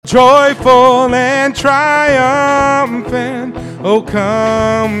joyful and triumphant. O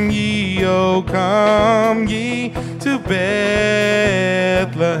come ye to Bethlehem.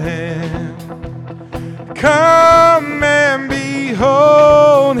 Come and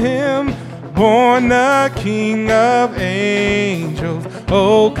behold him, born the King of angels.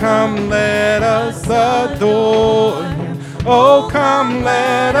 Oh, come, let us adore him. Oh, come,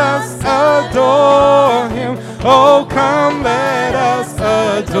 let us adore him. Oh, come, let us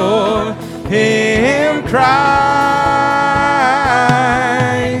adore him, Christ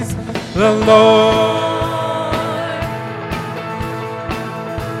the Lord.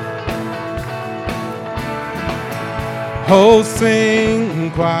 Oh, sing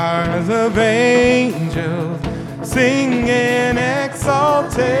choirs of angels, sing in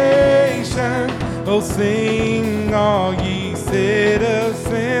exaltation. Oh, sing all ye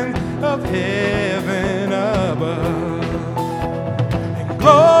citizens of heaven above. And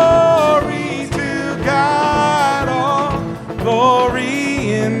glory to God, all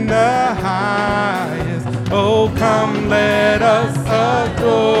glory in the highest. Oh, come, let us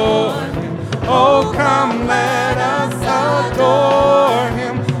adore him. Oh, come, let us adore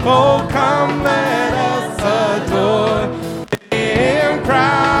him. Oh, come, let us adore him, Christ.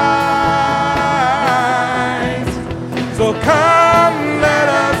 So come, let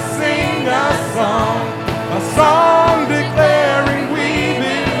us sing a song declaring we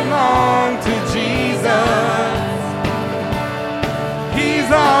belong to Jesus. He's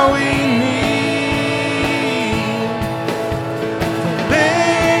all we need to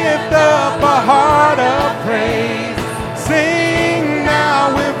lift up a heart of praise. Sing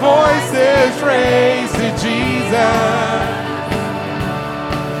now with voices raised to Jesus.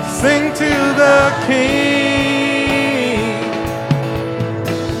 Sing to the King.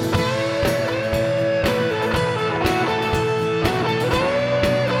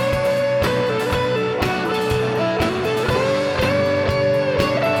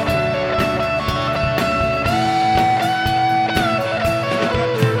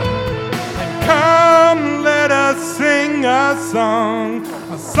 Come, let us sing a song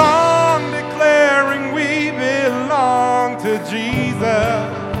declaring we belong to Jesus.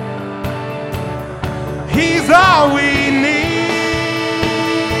 He's all we need.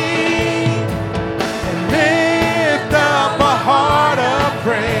 And lift up a heart of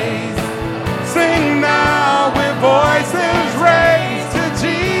praise. Sing now with voices raised to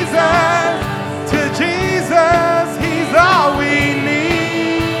Jesus. To Jesus, he's all we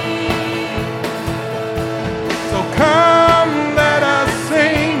need. So come, let us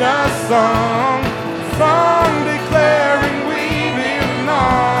sing a song declaring we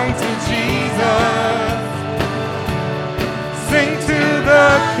belong to Jesus. Sing to the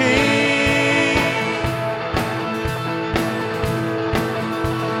King.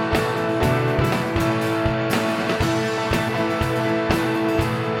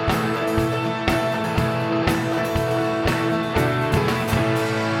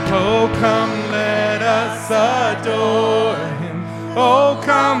 Oh, come, let us adore him. Oh,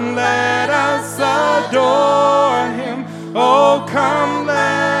 come, let us adore him. Oh, come,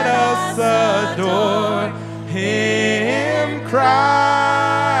 let us adore him, Christ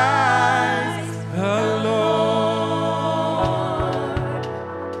the Lord.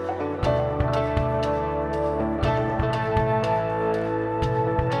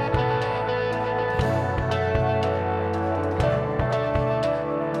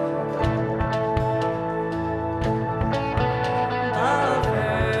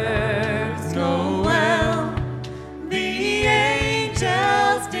 Noel, the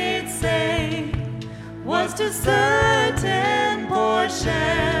angels did say, was to certain poor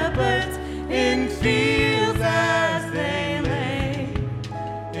shepherds in fields as they lay,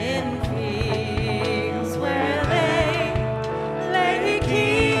 in fields where they lay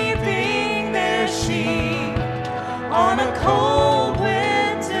keeping their sheep on a cold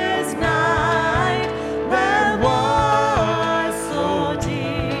winter's night that was so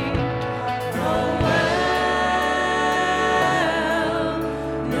deep. Noel,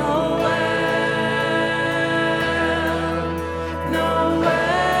 Noel.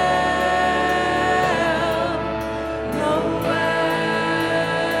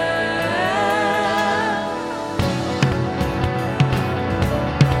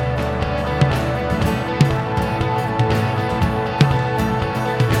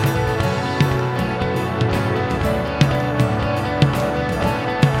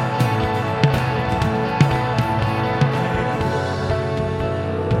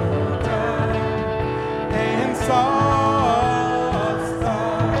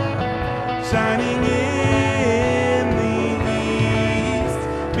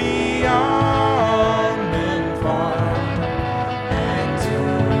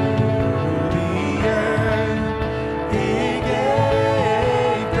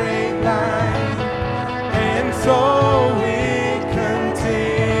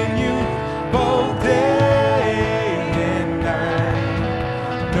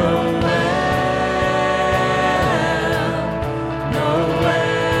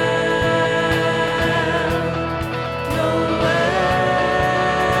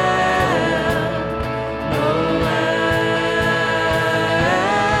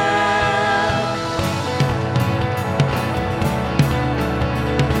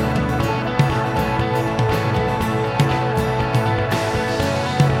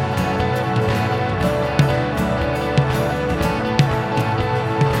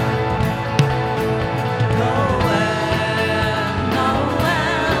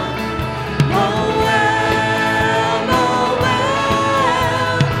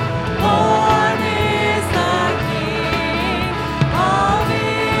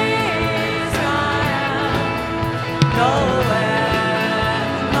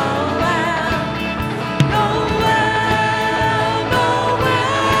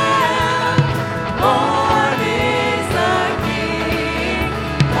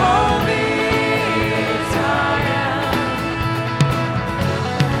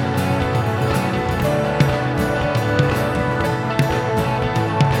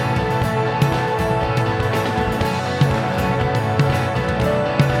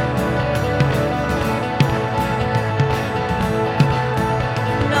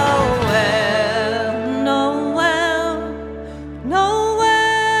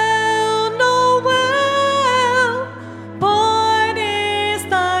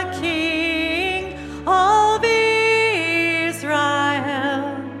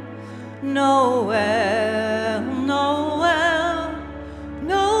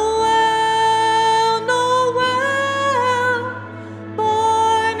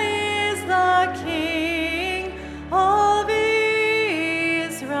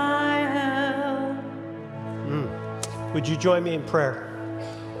 Would you join me in prayer?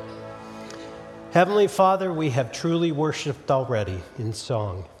 Heavenly Father, we have truly worshiped already in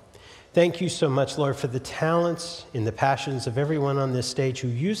song. Thank you so much, Lord, for the talents and the passions of everyone on this stage who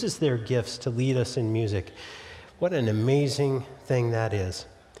uses their gifts to lead us in music. What an amazing thing that is.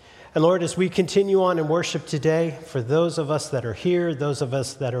 And Lord, as we continue on in worship today, for those of us that are here, those of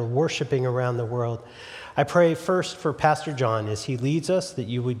us that are worshiping around the world, I pray first for Pastor John as he leads us, that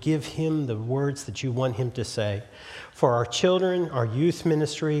you would give him the words that you want him to say. For our children, our youth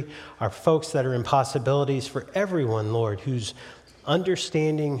ministry, our folks that are in possibilities, for everyone, Lord, who's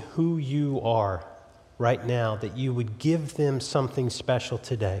understanding who you are right now, that you would give them something special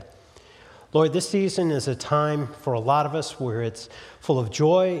today. Lord, this season is a time for a lot of us where it's full of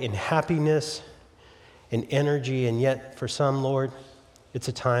joy and happiness and energy, and yet for some, Lord, it's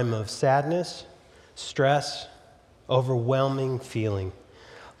a time of sadness, stress, overwhelming feeling.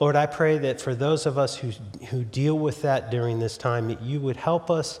 Lord, I pray that for those of us who deal with that during this time, that you would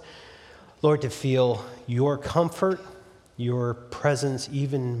help us, Lord, to feel your comfort, your presence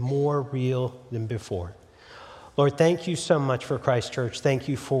even more real than before. Lord, thank you so much for Christ Church. Thank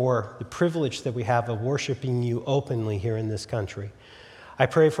you for the privilege that we have of worshiping you openly here in this country. I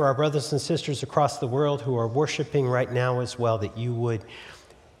pray for our brothers and sisters across the world who are worshiping right now as well, that you would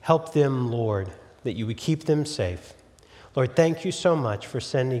help them, Lord, that you would keep them safe. Lord, thank you so much for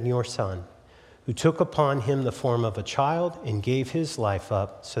sending your Son, who took upon him the form of a child and gave his life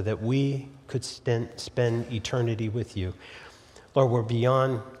up so that we could spend eternity with you. Lord, we're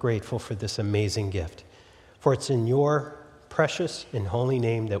beyond grateful for this amazing gift. For it's in your precious and holy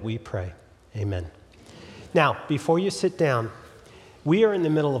name that we pray. Amen. Now, before you sit down, we are in the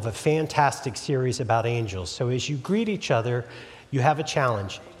middle of a fantastic series about angels. So as you greet each other, you have a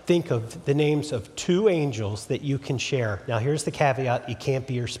challenge. Think of the names of 2 angels that you can share. Now, here's the caveat. It can't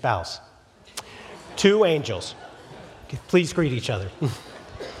be your spouse. 2 angels. Please greet each other.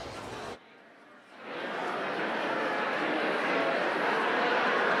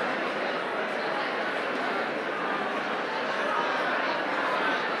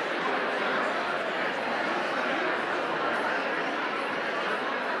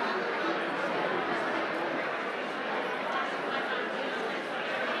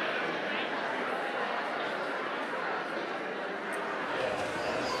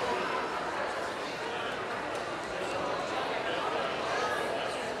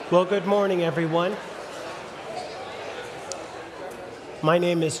 Well, good morning, everyone. My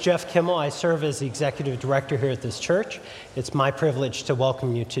name is Jeff Kimmel. I serve as the executive director here at this church. It's my privilege to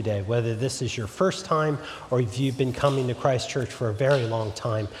welcome you today. Whether this is your first time or if you've been coming to Christ Church for a very long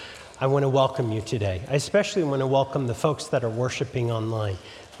time, I want to welcome you today. I especially want to welcome the folks that are worshiping online.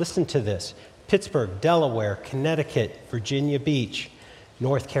 Listen to this: Pittsburgh, Delaware, Connecticut, Virginia Beach,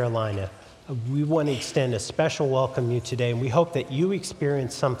 North Carolina. We want to extend a special welcome to you today, and we hope that you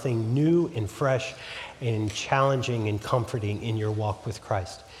experience something new and fresh and challenging and comforting in your walk with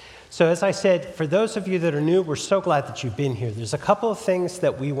Christ. So as I said, for those of you that are new, we're so glad that you've been here. There's a couple of things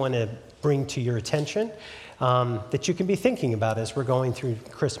that we want to bring to your attention that you can be thinking about as we're going through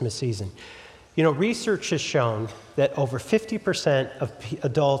Christmas season. You know, research has shown that over 50% of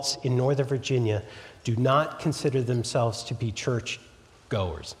adults in Northern Virginia do not consider themselves to be church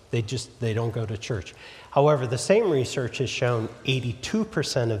goers. They don't go to church. However, the same research has shown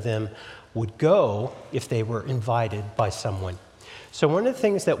 82% of them would go if they were invited by someone. So one of the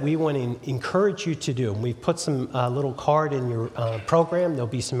things that we want to encourage you to do, and we've put some little card in your program, there'll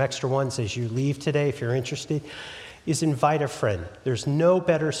be some extra ones as you leave today if you're interested, is invite a friend. There's no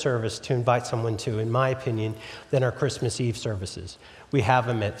better service to invite someone to, in my opinion, than our Christmas Eve services. We have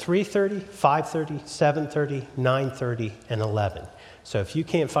them at 3:30, 5:30, 7:30, 9:30, and 11. So if you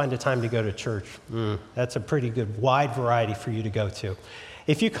can't find a time to go to church, that's a pretty good wide variety for you to go to.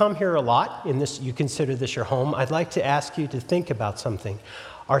 If you come here a lot and you consider this your home, I'd like to ask you to think about something.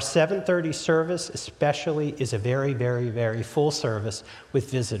 Our 7:30 service especially is a very, very, very full service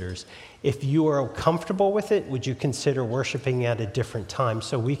with visitors. If you are comfortable with it, would you consider worshiping at a different time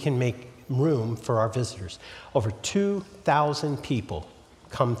so we can make room for our visitors? Over 2,000 people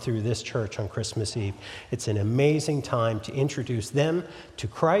come through this church on Christmas Eve. It's an amazing time to introduce them to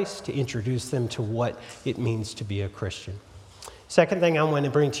Christ, to introduce them to what it means to be a Christian. Second thing I want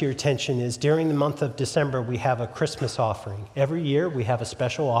to bring to your attention is during the month of December, we have a Christmas offering. Every year we have a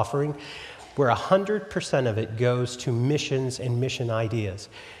special offering where 100% of it goes to missions and mission ideas.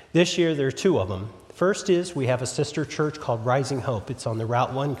 This year there are 2 of them. First is we have a sister church called Rising Hope. It's on the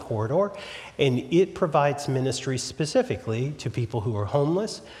Route 1 corridor, and it provides ministry specifically to people who are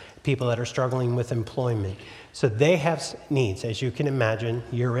homeless, people that are struggling with employment. So they have needs. As you can imagine,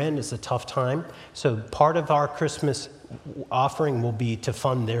 year-end is a tough time. So part of our Christmas offering will be to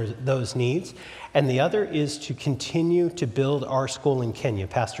fund those needs. And the other is to continue to build our school in Kenya.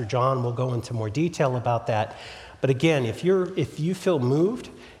 Pastor John will go into more detail about that. But again, if you feel moved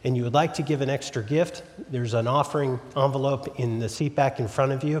and you would like to give an extra gift, there's an offering envelope in the seat back in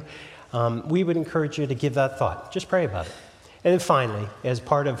front of you. We would encourage you to give that thought. Just pray about it. And then finally, as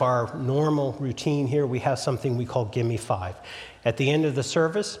part of our normal routine here, we have something we call Gimme 5. At the end of the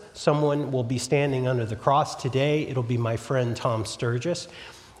service, someone will be standing under the cross. Today, it'll be my friend Tom Sturgis.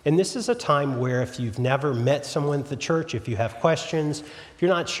 And this is a time where if you've never met someone at the church, if you have questions, if you're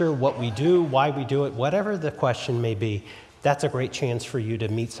not sure what we do, why we do it, whatever the question may be, that's a great chance for you to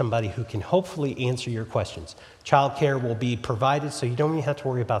meet somebody who can hopefully answer your questions. Childcare will be provided, so you don't even have to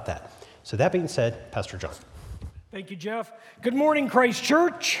worry about that. So that being said, Pastor John. Thank you, Jeff. Good morning, Christ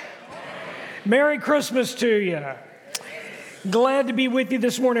Church. Merry Christmas to you. Glad to be with you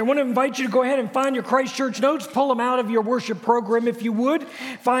this morning. I want to invite you to go ahead and find your Christ Church notes. Pull them out of your worship program if you would.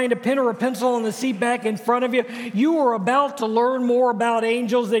 Find a pen or a pencil on the seat back in front of you. You are about to learn more about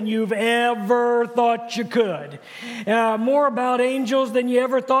angels than you've ever thought you could. More about angels than you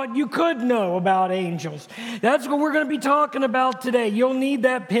ever thought you could know about angels. That's what we're going to be talking about today. You'll need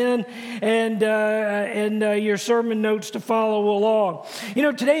that pen and your sermon notes to follow along. You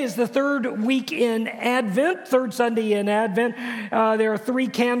know, today is the third week in Advent, third Sunday in Advent. There are 3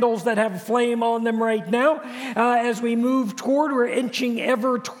 candles that have a flame on them right now. As we move toward, we're inching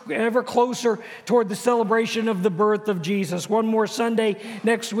ever closer toward the celebration of the birth of Jesus. One more Sunday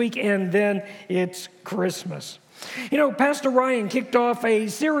next week, and then it's Christmas. You know, Pastor Ryan kicked off a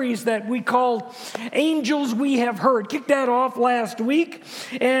series that we called Angels We Have Heard. Kicked that off last week,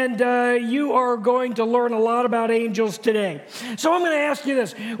 and you are going to learn a lot about angels today. So I'm going to ask you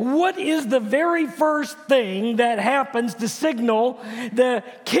this. What is the very first thing that happens to signal the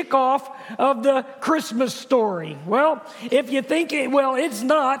kickoff of the Christmas story? Well, if you think, it's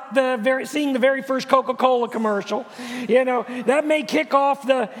not seeing the very first Coca-Cola commercial. You know, that may kick off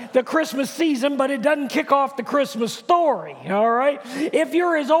the Christmas season, but it doesn't kick off the Christmas story, all right? If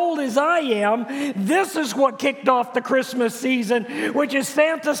you're as old as I am, this is what kicked off the Christmas season, which is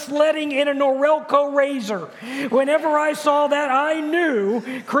Santa sledding in a Norelco razor. Whenever I saw that, I knew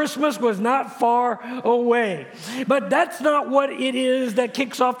Christmas was not far away. But that's not what it is that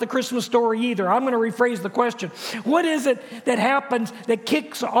kicks off the Christmas story either. I'm going to rephrase the question. What is it that happens that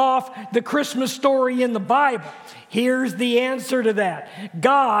kicks off the Christmas story in the Bible? Here's the answer to that.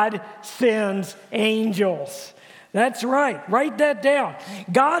 God sends angels. That's right. Write that down.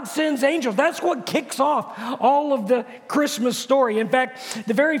 God sends angels. That's what kicks off all of the Christmas story. In fact,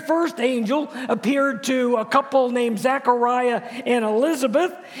 the very first angel appeared to a couple named Zachariah and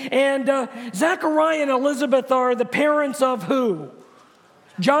Elizabeth. And Zachariah and Elizabeth are the parents of who?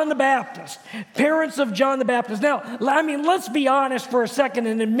 John the Baptist, parents of John the Baptist. Now, I mean, let's be honest for a second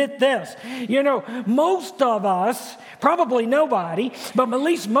and admit this. You know, most of us, probably nobody, but at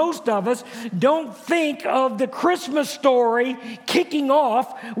least most of us don't think of the Christmas story kicking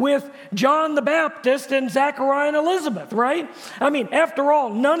off with John the Baptist and Zachariah and Elizabeth, right? I mean, after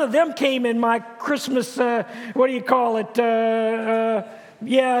all, none of them came in my Christmas,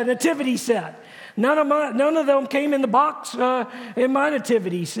 nativity set. None of them came in the box in my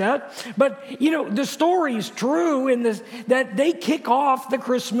nativity set. But, you know, the story is true in this, that they kick off the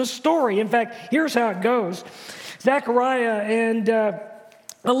Christmas story. In fact, here's how it goes. Zachariah and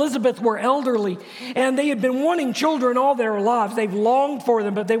Elizabeth were elderly, and they had been wanting children all their lives. They've longed for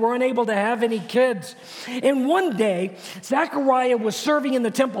them, but they were unable to have any kids. And one day, Zachariah was serving in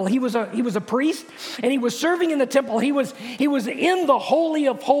the temple. He was a priest, and he was serving in the temple. He was in the Holy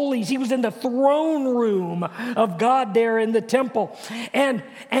of Holies. He was in the throne room of God there in the temple. And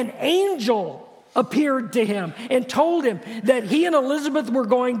an angel appeared to him and told him that he and Elizabeth were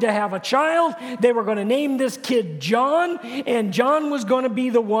going to have a child. They were going to name this kid John, and John was going to be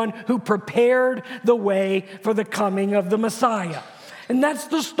the one who prepared the way for the coming of the Messiah. And that's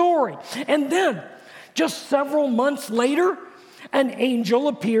the story. And then, just several months later, an angel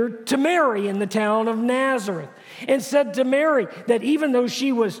appeared to Mary in the town of Nazareth and said to Mary that even though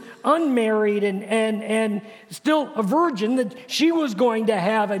she was unmarried and still a virgin, that she was going to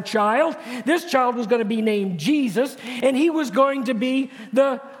have a child. This child was going to be named Jesus, and he was going to be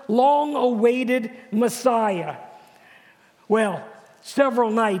the long-awaited Messiah. Well,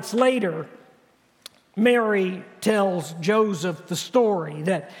 several nights later, Mary tells Joseph the story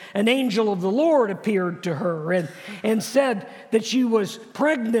that an angel of the Lord appeared to her and said that she was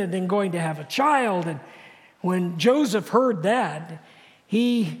pregnant and going to have a child. And when Joseph heard that,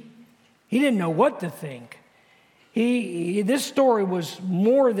 he didn't know what to think. This story was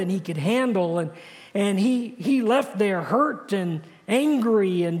more than he could handle, And he left there hurt and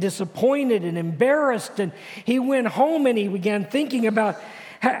angry and disappointed and embarrassed. And he went home and he began thinking about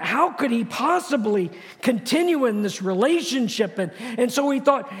how could he possibly continue in this relationship? And so he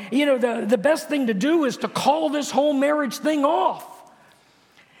thought, the best thing to do is to call this whole marriage thing off.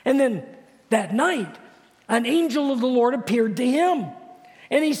 And then that night, an angel of the Lord appeared to him.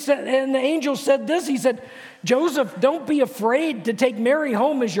 And the angel said this, he said, Joseph, don't be afraid to take Mary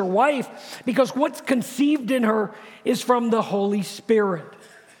home as your wife, because what's conceived in her is from the Holy Spirit.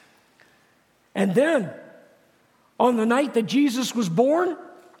 And then, on the night that Jesus was born,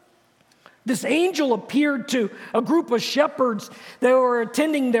 this angel appeared to a group of shepherds that were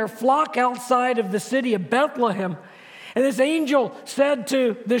attending their flock outside of the city of Bethlehem. And this angel said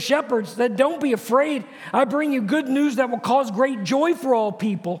to the shepherds that, don't be afraid. I bring you good news that will cause great joy for all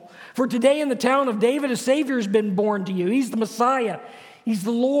people. For today in the town of David, a Savior has been born to you. He's the Messiah. He's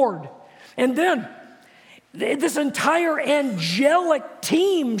the Lord. And then this entire angelic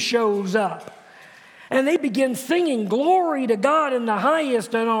team shows up. And they begin singing, glory to God in the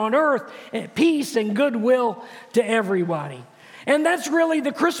highest, and on earth, and peace and goodwill to everybody. And that's really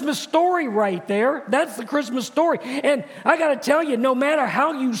the Christmas story right there. That's the Christmas story. And I got to tell you, no matter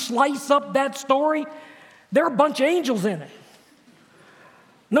how you slice up that story, there are a bunch of angels in it.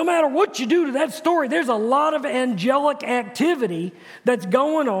 No matter what you do to that story, there's a lot of angelic activity that's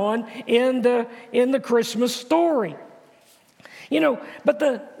going on in the Christmas story.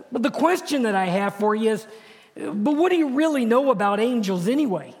 But the question that I have for you is, but what do you really know about angels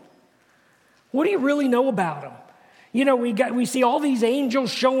anyway? What do you really know about them? We see all these angels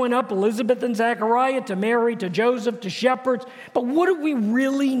showing up, Elizabeth and Zechariah, to Mary, to Joseph, to shepherds. But what do we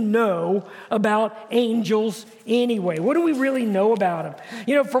really know about angels anyway? What do we really know about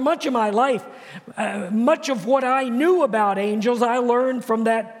them? For much of my life, much of what I knew about angels, I learned from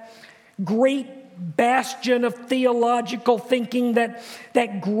that great bastion of theological thinking,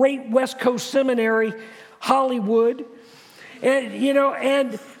 that great West Coast seminary, Hollywood.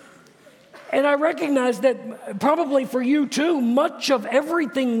 And I recognize that probably for you too, much of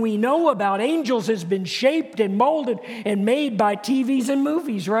everything we know about angels has been shaped and molded and made by TVs and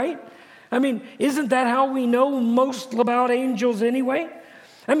movies, right? I mean, isn't that how we know most about angels anyway?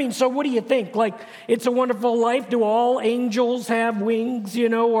 So what do you think? Like, It's a Wonderful Life, do all angels have wings,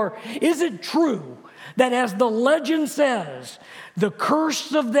 or is it true that, as the legend says, the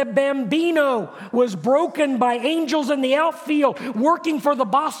curse of the Bambino was broken by angels in the outfield working for the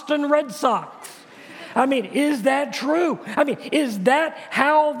Boston Red Sox? Is that true? Is that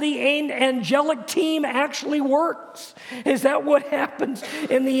how the angelic team actually works? Is that what happens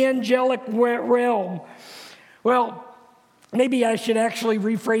in the angelic realm? Well, maybe I should actually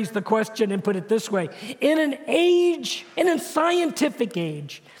rephrase the question and put it this way. In a scientific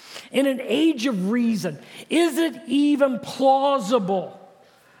age, in an age of reason, is it even plausible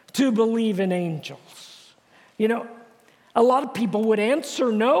to believe in angels? A lot of people would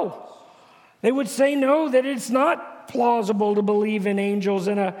answer no. They would say no, that it's not plausible to believe in angels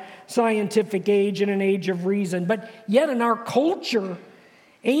in a scientific age, in an age of reason. But yet in our culture,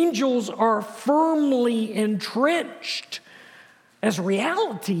 angels are firmly entrenched as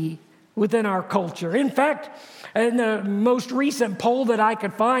reality within our culture. In fact, in the most recent poll that I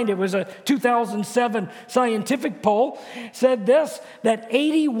could find, it was a 2007 scientific poll, said this, that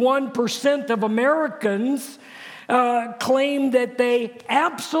 81% of Americans claim that they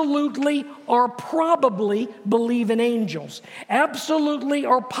absolutely or probably believe in angels. Absolutely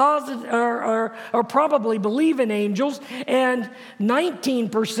or probably believe in angels. And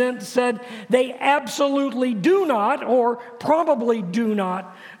 19% said they absolutely do not or probably do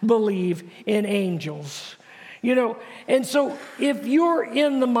not believe in angels. And so if you're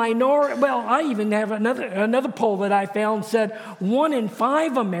in the minority, well, I even have another poll that I found said 1 in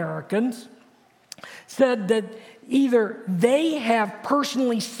 5 Americans said that either they have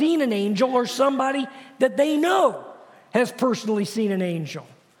personally seen an angel or somebody that they know has personally seen an angel.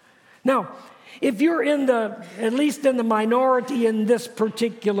 Now, if you're at least in the minority in this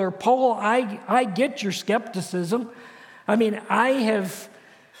particular poll, I get your skepticism. I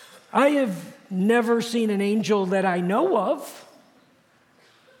have never seen an angel that I know of,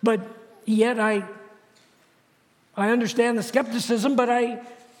 but yet I understand the skepticism, but I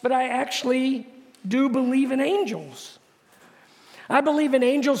actually do believe in angels. I believe in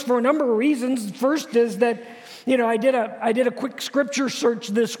angels for a number of reasons. First is that, I did a quick scripture search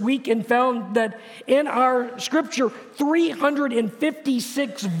this week and found that in our scripture,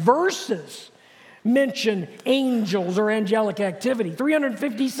 356 verses mention angels or angelic activity.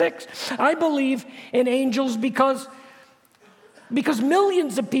 356. I believe in angels because because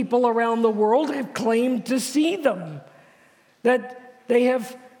millions of people around the world have claimed to see them, that they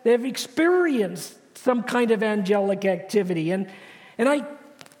have experienced some kind of angelic activity. And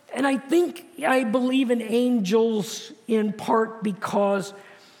I think I believe in angels in part because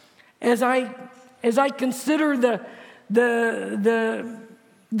as I consider the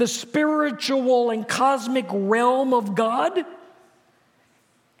spiritual and cosmic realm of God,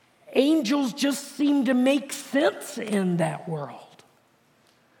 angels just seem to make sense in that world.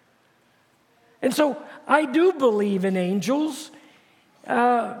 And so I do believe in angels,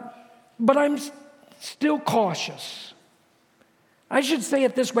 but I'm still cautious. I should say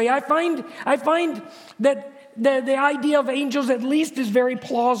it this way. I find that the idea of angels at least is very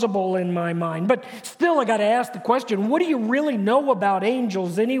plausible in my mind. But still, I got to ask the question, what do you really know about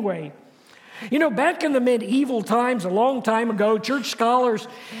angels anyway? You know, back in the medieval times, a long time ago, church scholars,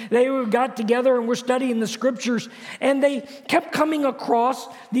 they got together and were studying the scriptures, and they kept coming across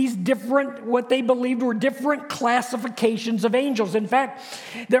these different, what they believed were different classifications of angels. In fact,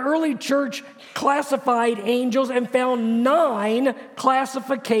 the early church classified angels and found 9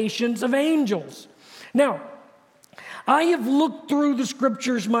 classifications of angels. Now, I have looked through the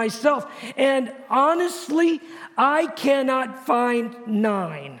scriptures myself, and honestly, I cannot find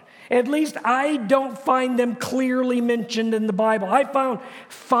 9. At least I don't find them clearly mentioned in the Bible. I found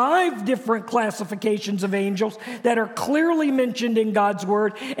 5 different classifications of angels that are clearly mentioned in God's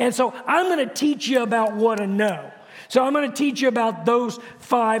Word. And so I'm going to teach you about what I know. So I'm going to teach you about those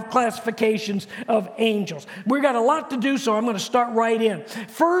 5 classifications of angels. We've got a lot to do, so I'm going to start right in.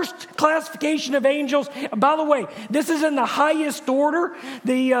 First classification of angels, by the way, this is in the highest order.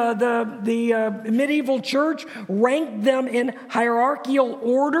 The medieval church ranked them in hierarchical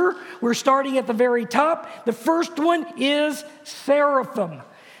order. We're starting at the very top. The first one is seraphim.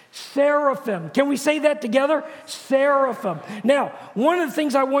 Seraphim. Can we say that together? Seraphim. Now, one of the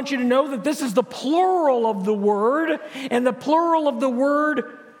things I want you to know that this is the plural of the word, and the plural of the word,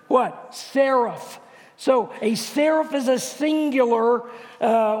 what? Seraph. So a seraph is a singular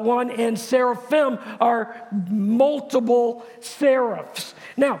one, and seraphim are multiple seraphs.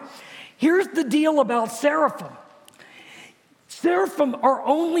 Now, here's the deal about seraphim. Seraphim are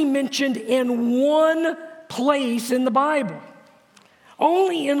only mentioned in one place in the Bible.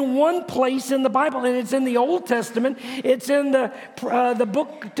 Only in one place in the Bible, and it's in the Old Testament. It's in the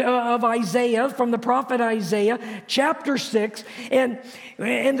book of Isaiah, from the prophet Isaiah, chapter 6. And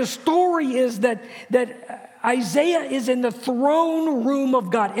the story is that Isaiah is in the throne room of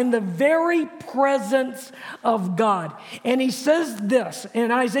God, in the very presence of God. And he says this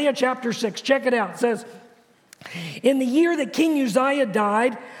in Isaiah chapter 6. Check it out. It says, "In the year that King Uzziah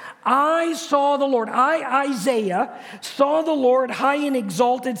died, I saw the Lord." Isaiah saw the Lord high and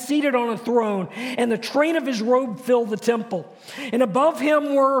exalted, seated on a throne, and the train of his robe filled the temple. And above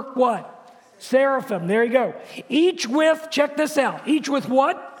him were what? Seraphim. There you go. Each with, check this out, each with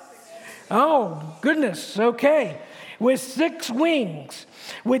what? Oh, goodness. Okay. With 6 wings.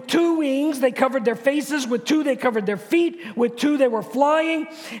 With 2 wings, they covered their faces. With 2, they covered their feet. With 2, they were flying,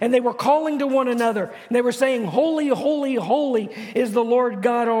 and they were calling to one another. And they were saying, "Holy, holy, holy is the Lord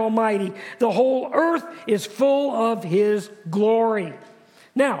God Almighty. The whole earth is full of his glory."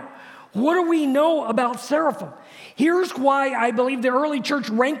 Now, what do we know about seraphim? Here's why I believe the early church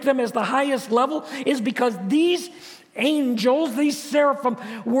ranked them as the highest level, is because these angels, these seraphim,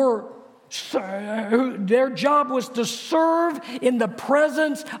 their job was to serve in the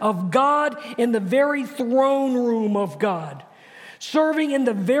presence of God, in the very throne room of God. Serving in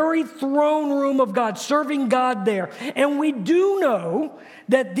the very throne room of God, serving God there. And we do know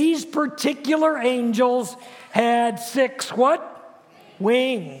that these particular angels had 6 what?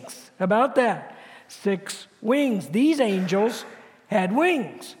 Wings. How about that? 6 wings. These angels had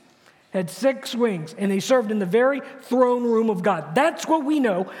wings. Had 6 wings, and they served in the very throne room of God. That's what we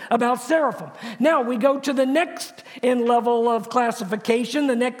know about seraphim. Now we go to the next in level of classification,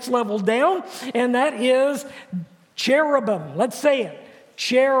 the next level down, and that is cherubim. Let's say it.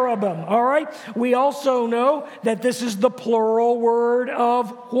 Cherubim, all right? We also know that this is the plural word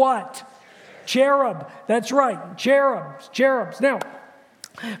of what? Cherub. That's right, cherubs. Now,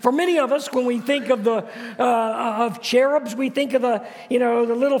 for many of us, when we think of of cherubs, we think of the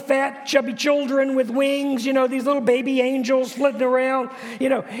little fat, chubby children with wings, these little baby angels flitting around,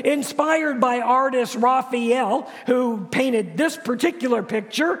 inspired by artist Raphael, who painted this particular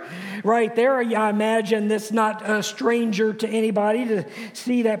picture right there. I imagine this not a stranger to anybody to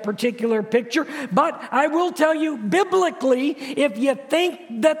see that particular picture. But I will tell you, biblically, if you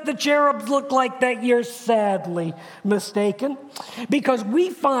think that the cherubs look like that, you're sadly mistaken, because we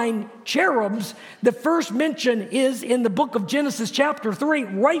find cherubs, the first mention is in the book of Genesis chapter 3,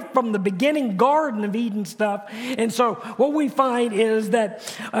 right from the beginning Garden of Eden stuff. And so what we find is that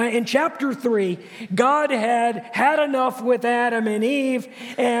in chapter 3, God had enough with Adam and Eve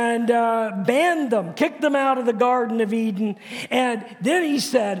and banned them, kicked them out of the Garden of Eden. And then he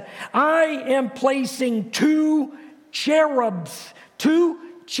said, I am placing two cherubs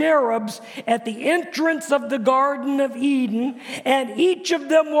at the entrance of the Garden of Eden, and each of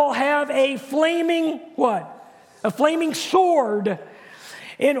them will have a flaming, what? A flaming sword,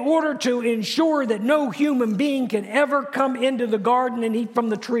 in order to ensure that no human being can ever come into the garden and eat from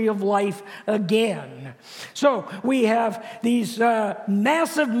the tree of life again. So we have these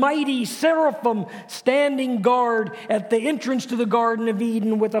massive, mighty seraphim standing guard at the entrance to the Garden of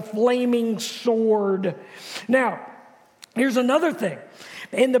Eden with a flaming sword. Now, here's another thing.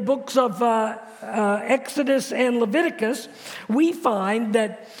 In the books of Exodus and Leviticus, we find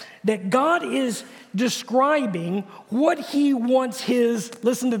that God is describing what he wants his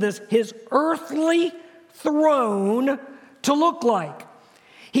earthly throne to look like.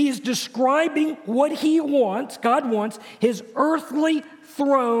 He is describing what God wants his earthly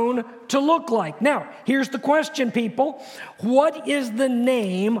throne to look like. Now, here's the question, people. What is the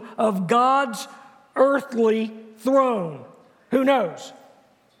name of God's earthly throne? Who knows?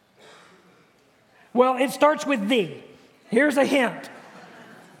 Well, it starts with V. Here's a hint.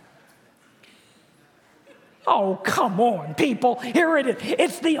 Oh, come on, people. Here it is.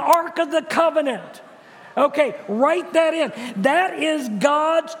 It's the Ark of the Covenant. Okay, write that in. That is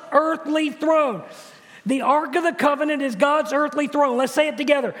God's earthly throne. The Ark of the Covenant is God's earthly throne. Let's say it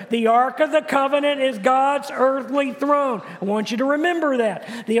together. The Ark of the Covenant is God's earthly throne. I want you to remember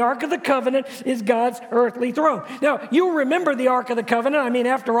that. The Ark of the Covenant is God's earthly throne. Now, you remember the Ark of the Covenant. I mean,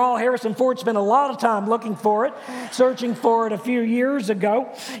 after all, Harrison Ford spent a lot of time looking for it, searching for it a few years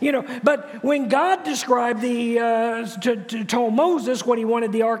ago. But when God described told Moses what he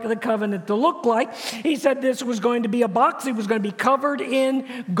wanted the Ark of the Covenant to look like, he said this was going to be a box. It was going to be covered in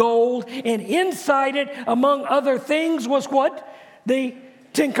gold, and inside it, among other things, was what? The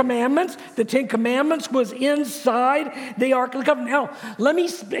Ten Commandments. The Ten Commandments was inside the Ark of the Covenant. Now, let me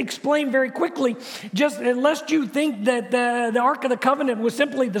explain very quickly, just lest you think that the Ark of the Covenant was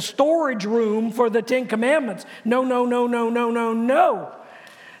simply the storage room for the Ten Commandments. No.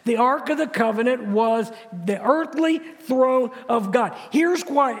 The Ark of the Covenant was the earthly throne of God. Here's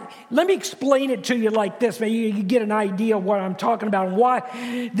why. Let me explain it to you like this. Maybe you get an idea of what I'm talking about and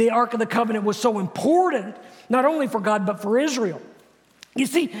why the Ark of the Covenant was so important, not only for God, but for Israel. You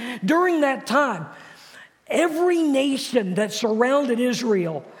see, during that time, every nation that surrounded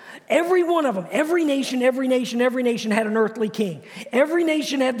Israel, every one of them, every nation had an earthly king. Every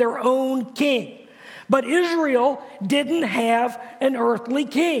nation had their own king. But Israel didn't have an earthly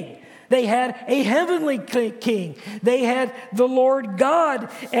king. They had a heavenly king. They had the Lord God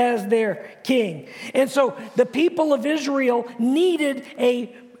as their king. And so the people of Israel needed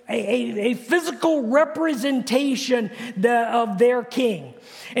a physical representation of their king.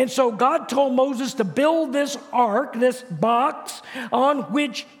 And so God told Moses to build this ark, this box, on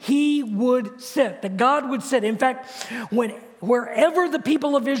which he would sit, that God would sit. In fact, wherever the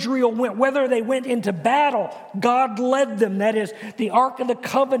people of Israel went, whether they went into battle, God led them. That is, the Ark of the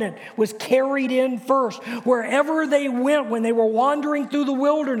Covenant was carried in first. Wherever they went, when they were wandering through the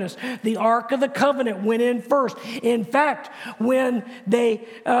wilderness, the Ark of the Covenant went in first. In fact, when they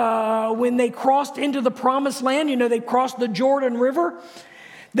crossed into the Promised Land, they crossed the Jordan River.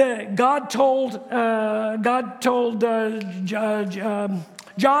 God told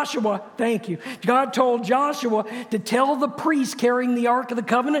Joshua, thank you. God told Joshua to tell the priests carrying the Ark of the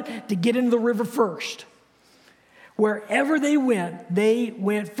Covenant to get into the river first. Wherever they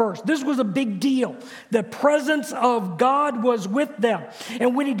went first. This was a big deal. The presence of God was with them.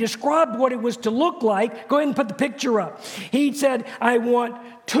 And when he described what it was to look like, go ahead and put the picture up. He said, I want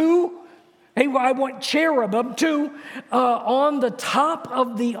cherubim, on the top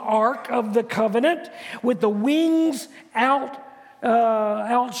of the Ark of the Covenant with the wings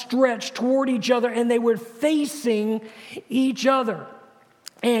outstretched toward each other, and they were facing each other.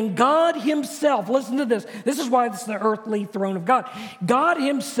 And God himself, listen to this. This is why it's the earthly throne of God. God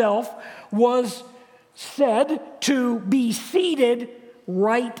himself was said to be seated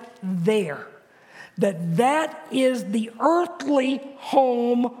right there. That is the earthly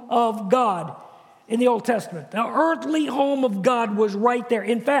home of God in the Old Testament. The earthly home of God was right there.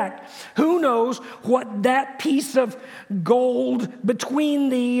 In fact, who knows what that piece of gold between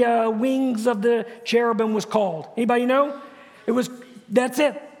the wings of the cherubim was called? Anybody know? That's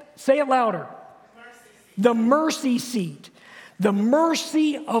it. Say it louder. The mercy seat. the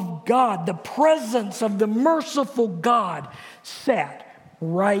mercy of God, the presence of the merciful God sat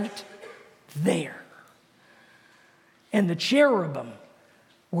right there. And the cherubim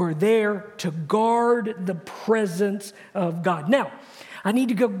were there to guard the presence of God. Now, I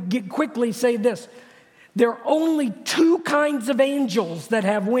need to quickly say this. There are only two kinds of angels that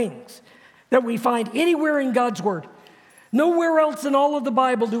have wings that we find anywhere in God's Word. Nowhere else in all of the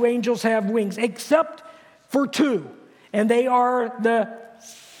Bible do angels have wings except for two. And they are the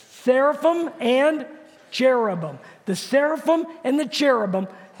seraphim and cherubim. The seraphim and the cherubim,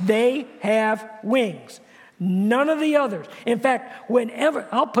 they have wings. None of the others. In fact,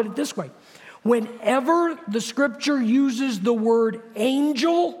 I'll put it this way. Whenever the Scripture uses the word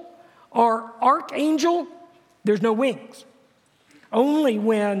angel or archangel, there's no wings. Only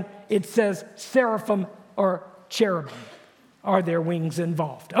when it says seraphim or cherubim are there wings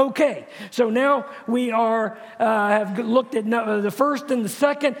involved. Okay, so now we have looked at the first and the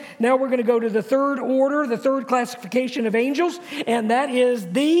second. Now we're going to go to the third order, the third classification of angels, and that is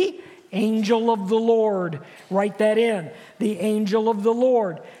the angel of the Lord. Write that in. The angel of the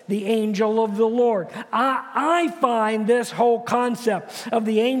Lord. The angel of the Lord. I find this whole concept of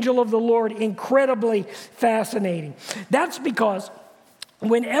the angel of the Lord incredibly fascinating. That's because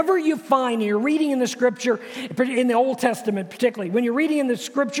whenever you find, you're reading in the Scripture, in the Old Testament particularly, when you're reading in the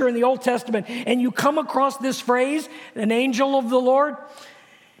Scripture in the Old Testament and you come across this phrase, an angel of the Lord,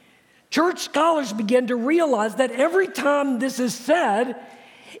 church scholars begin to realize that every time this is said,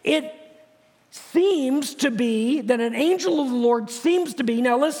 it seems to be that an angel of the Lord seems to be,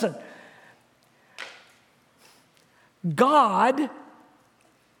 now listen, God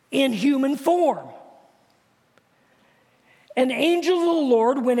in human form. An angel of the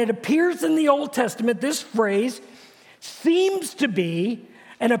Lord, when it appears in the Old Testament, this phrase seems to be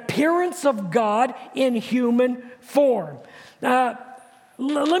an appearance of God in human form.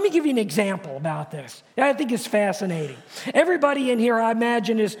 Let me give you an example about this. I think it's fascinating. Everybody in here, I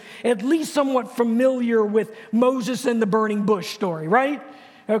imagine, is at least somewhat familiar with Moses and the burning bush story, right?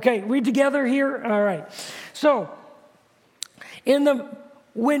 Okay, we together here? All right. So,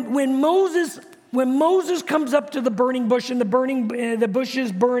 when Moses comes up to the burning bush and the bush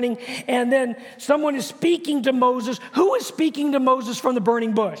is burning, and then someone is speaking to Moses, who is speaking to Moses from the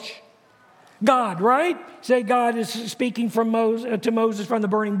burning bush? God, right? Say God is speaking to Moses from the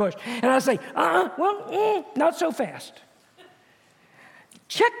burning bush. And I say, not so fast.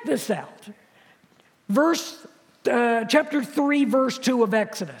 Check this out. Chapter 3, verse 2 of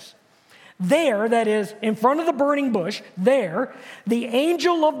Exodus. There, that is, in front of the burning bush, there, the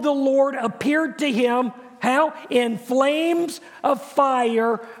angel of the Lord appeared to him, how? In flames of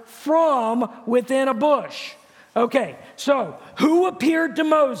fire from within a bush. Okay, so who appeared to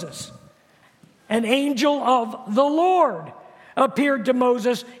Moses? An angel of the Lord appeared to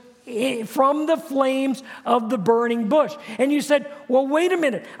Moses from the flames of the burning bush. And you said, well, wait a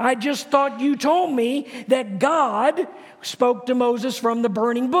minute. I just thought you told me that God spoke to Moses from the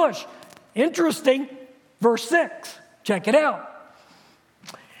burning bush. Interesting. Verse 6. Check it out.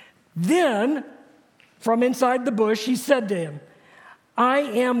 Then, from inside the bush, he said to him, I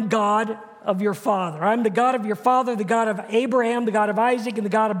am God of your father. I'm the God of your father, the God of Abraham, the God of Isaac, and the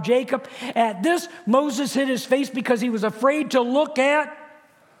God of Jacob. At this, Moses hid his face because he was afraid to look at.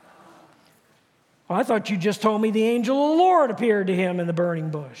 Well, I thought you just told me the angel of the Lord appeared to him in the burning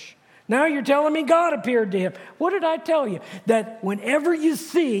bush. Now you're telling me God appeared to him. What did I tell you? That whenever you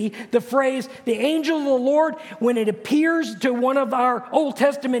see the phrase, the angel of the Lord, when it appears to one of our Old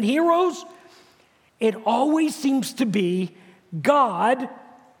Testament heroes, it always seems to be God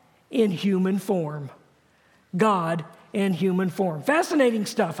in human form. God in human form. Fascinating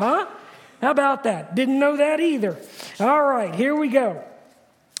stuff, huh? How about that? Didn't know that either. All right, here we go.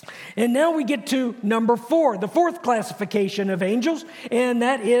 And now we get to number 4, the fourth classification of angels, and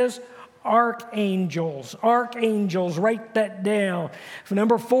that is archangels. Archangels, write that down.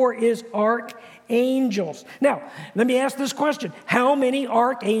 Number 4 is archangels. Now, let me ask this question. How many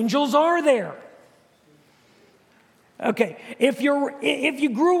archangels are there? Okay, if you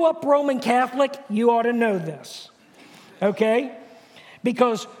grew up Roman Catholic, you ought to know this, okay?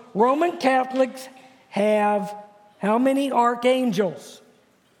 Because Roman Catholics have how many archangels?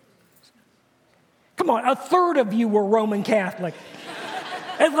 Come on, a third of you were Roman Catholic.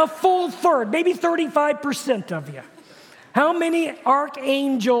 A full third, maybe 35% of you. How many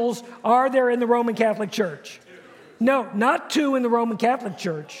archangels are there in the Roman Catholic Church? No, not 2 in the Roman Catholic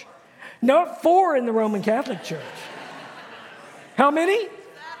Church. Not 4 in the Roman Catholic Church. How many?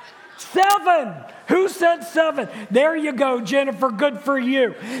 7. Who said 7? There you go, Jennifer. Good for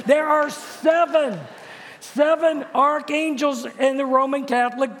you. There are 7. 7 archangels in the Roman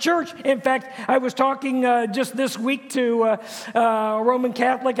Catholic Church. In fact, I was talking just this week to a Roman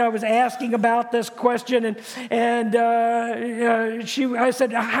Catholic. I was asking about this question, and I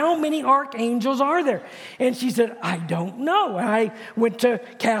said, how many archangels are there? And she said, I don't know. I went to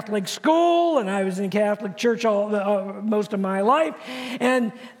Catholic school, and I was in Catholic church most of my life.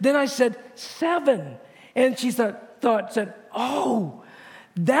 And then I said, 7. And she said, oh,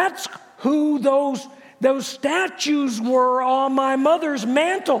 that's who those statues were on my mother's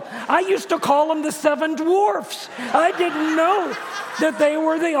mantle. I used to call them the 7 dwarfs. I didn't know that they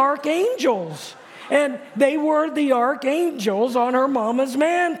were the archangels. And they were the archangels on her mama's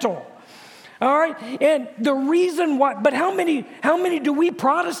mantle. All right? And the reason why, but how many do we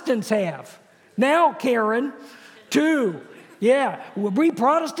Protestants have? Now, Karen, 2. Yeah, we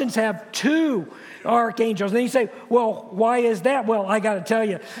Protestants have 2 archangels. And then you say, well, why is that? Well, I got to tell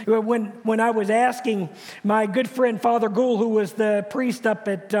you, when I was asking my good friend Father Gould, who was the priest up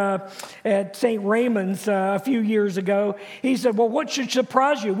at St. Raymond's a few years ago, he said, well, what should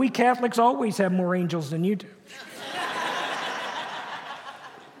surprise you? We Catholics always have more angels than you do.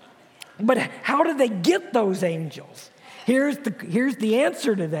 But how do they get those angels? Here's the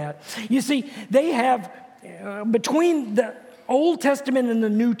answer to that. You see, they have, between the Old Testament and the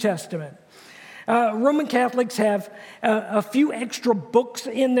New Testament, Roman Catholics have a few extra books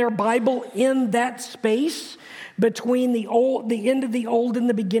in their Bible in that space between the end of the Old and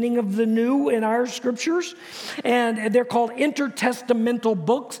the beginning of the New in our scriptures. And they're called intertestamental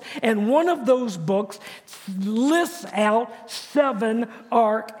books. And one of those books lists out 7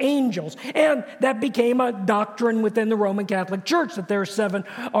 archangels. And that became a doctrine within the Roman Catholic Church, that there are 7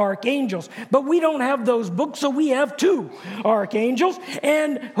 archangels. But we don't have those books, so we have 2 archangels.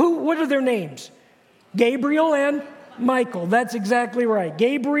 And what are their names? Gabriel and Michael. That's exactly right.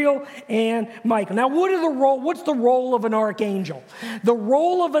 Gabriel and Michael. Now, what's the role of an archangel? The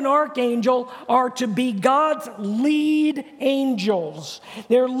role of an archangel are to be God's lead angels.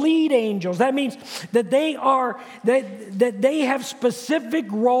 They're lead angels. That means that they have specific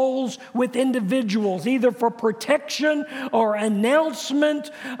roles with individuals, either for protection or announcement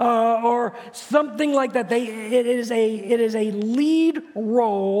or something like that. It is a lead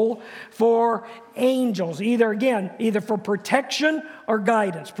role for angels, either for protection or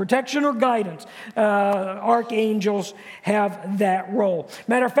guidance. Protection or guidance. Archangels have that role.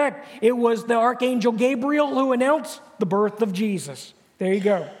 Matter of fact, it was the Archangel Gabriel who announced the birth of Jesus. There you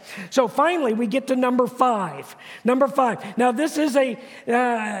go. So finally, we get to number 5. Number 5. Now, this is a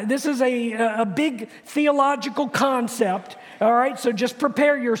big theological concept. All right, so just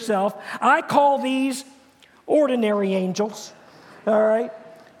prepare yourself. I call these ordinary angels. All right.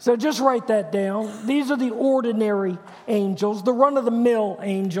 So just write that down. These are the ordinary angels, the run-of-the-mill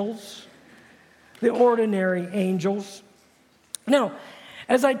angels, the ordinary angels. Now,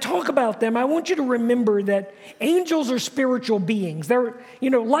 as I talk about them, I want you to remember that angels are spiritual beings. They're,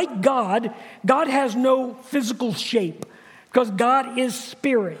 like God, God has no physical shape because God is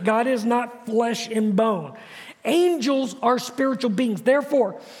spirit. God is not flesh and bone. Angels are spiritual beings.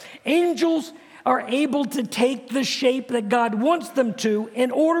 Therefore, angels are able to take the shape that God wants them to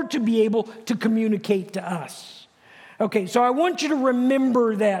in order to be able to communicate to us. Okay, so I want you to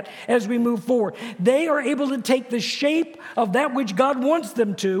remember that as we move forward. They are able to take the shape of that which God wants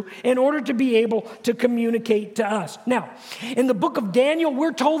them to in order to be able to communicate to us. Now, in the book of Daniel,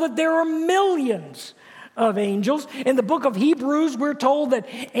 we're told that there are millions of angels. In the book of Hebrews, we're told that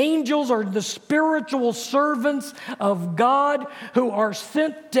angels are the spiritual servants of God who are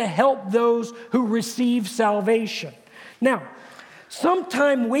sent to help those who receive salvation. Now,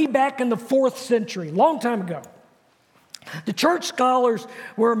 sometime way back in the 4th century, long time ago, the church scholars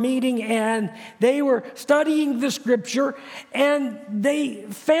were meeting and they were studying the scripture, and they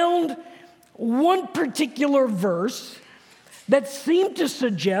found one particular verse that seemed to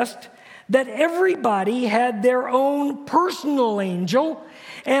suggest that everybody had their own personal angel.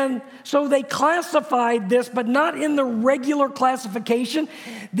 And so they classified this, but not in the regular classification.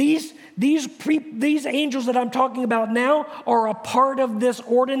 These angels that I'm talking about now are a part of this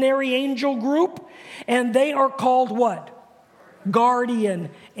ordinary angel group, and they are called what? Guardian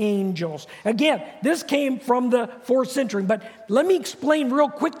angels. Again, this came from the 4th century, but let me explain real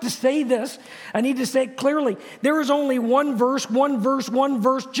quick to say this. I need to say it clearly. There is only one verse,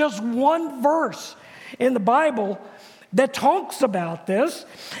 just one verse in the Bible that talks about this,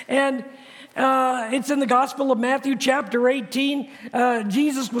 and it's in the Gospel of Matthew chapter 18.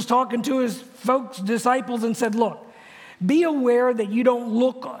 Jesus was talking to his disciples and said, look, be aware that you don't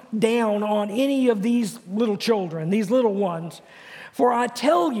look down on any of these little children, these little ones, For I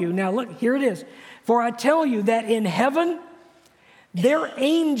tell you, now look, here it is. For I tell you that in heaven, their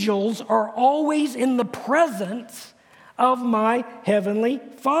angels are always in the presence of my heavenly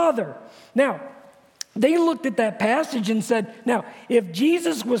Father. Now, they looked at that passage and said, now, if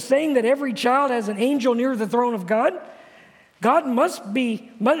Jesus was saying that every child has an angel near the throne of God, it must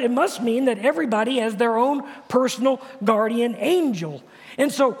mean that everybody has their own personal guardian angel.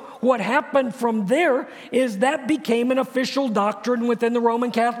 And so what happened from there is that became an official doctrine within the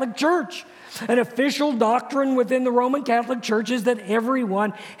Roman Catholic Church. An official doctrine within the Roman Catholic Church is that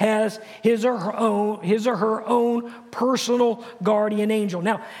everyone has his or her own personal guardian angel.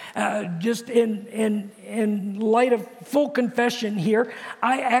 Now, just in light of full confession here,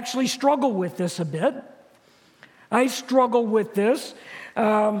 I actually struggle with this a bit. I struggle with this,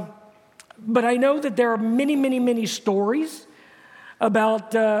 but I know that there are many, many, many stories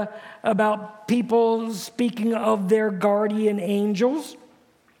about people speaking of their guardian angels.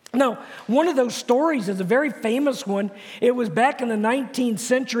 Now, one of those stories is a very famous one. It was back in the 19th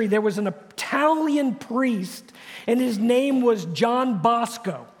century. There was an Italian priest, and his name was John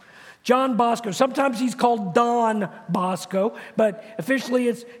Bosco. John Bosco. Sometimes he's called Don Bosco, but officially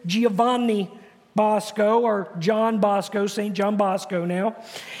it's Giovanni Bosco or John Bosco, St. John Bosco now.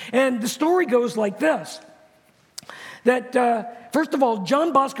 And the story goes like this, that first of all,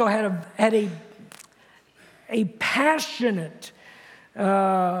 John Bosco had a passionate,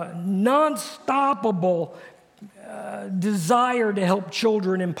 non-stoppable desire to help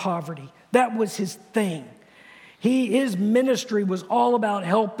children in poverty. That was his thing. His ministry was all about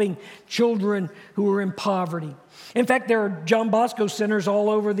helping children who were in poverty. In fact, there are John Bosco centers all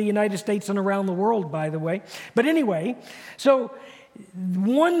over the United States and around the world, by the way. But anyway, so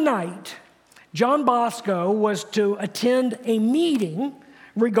one night, John Bosco was to attend a meeting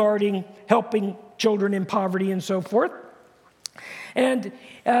regarding helping children in poverty and so forth. And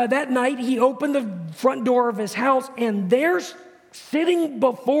that night, he opened the front door of his house, and there's sitting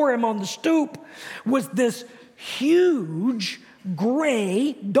before him on the stoop was this huge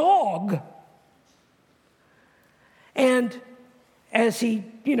gray dog. And as he,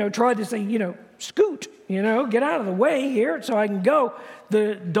 tried to say, scoot, get out of the way here so I can go,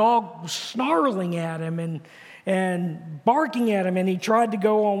 the dog was snarling at him and barking at him, and he tried to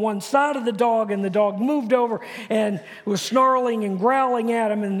go on one side of the dog, and the dog moved over and was snarling and growling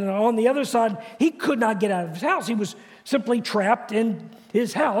at him, and on the other side, he could not get out of his house. He was simply trapped in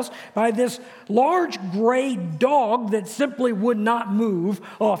his house by this large gray dog that simply would not move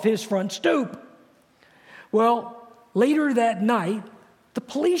off his front stoop. Well, later that night, the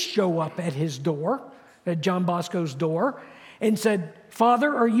police show up at his door, at John Bosco's door, and said,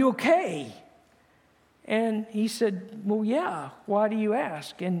 "Father, are you okay?" And he said, "Well, yeah, why do you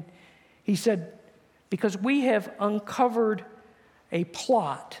ask?" And he said, "Because we have uncovered a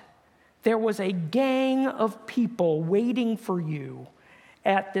plot. There was a gang of people waiting for you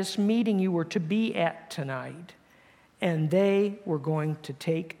at this meeting you were to be at tonight, and they were going to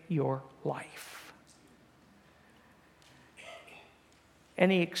take your life."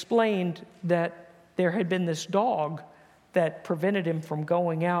 And he explained that there had been this dog that prevented him from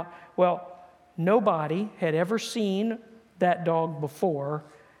going out. Well, nobody had ever seen that dog before,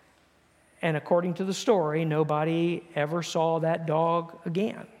 and according to the story, nobody ever saw that dog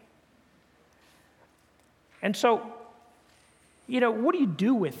again. And so, what do you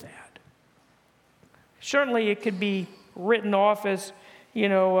do with that? Certainly it could be written off as,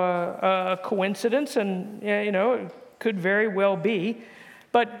 a coincidence, and, it could very well be.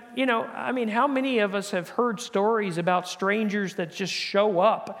 But, how many of us have heard stories about strangers that just show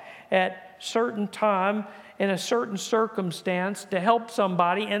up at certain time in a certain circumstance to help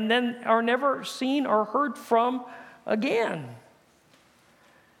somebody and then are never seen or heard from again?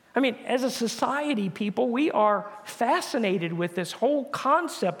 As a society, people, we are fascinated with this whole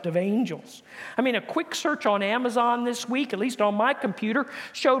concept of angels. A quick search on Amazon this week, at least on my computer,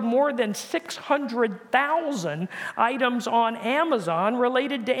 showed more than 600,000 items on Amazon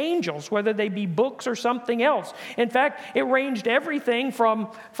related to angels, whether they be books or something else. In fact, it ranged everything from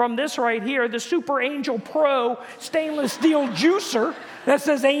this right here, the Super Angel Pro stainless steel juicer, that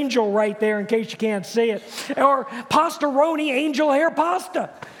says angel right there in case you can't see it, or Pastaroni angel hair pasta.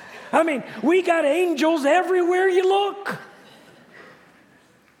 We got angels everywhere you look.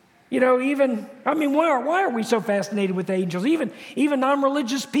 Why are we so fascinated with angels? Even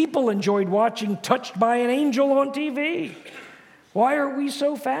non-religious people enjoyed watching Touched by an Angel on TV. Why are we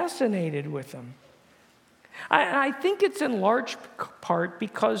so fascinated with them? I think it's in large part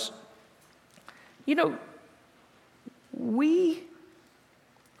because, we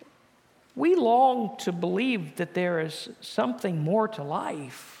we long to believe that there is something more to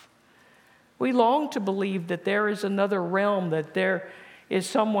life. We long to believe that there is another realm, that there is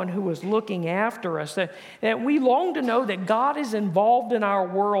someone who is looking after us, that we long to know that God is involved in our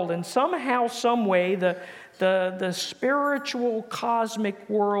world, and somehow, some way, the spiritual cosmic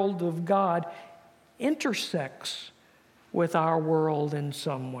world of God intersects with our world in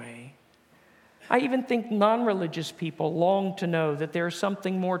some way. I even think non-religious people long to know that there is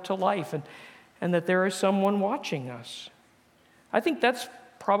something more to life and that there is someone watching us. I think that's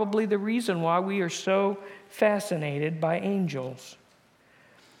probably the reason why we are so fascinated by angels.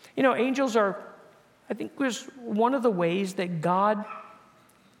 You know, angels are, I think, was one of the ways that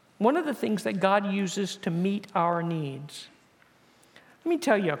one of the things that God uses to meet our needs. Let me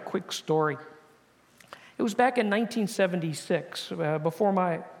tell you a quick story. It was back in 1976, before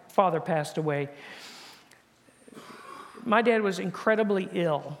my father passed away. My dad was incredibly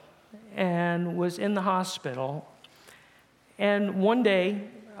ill and was in the hospital. And one day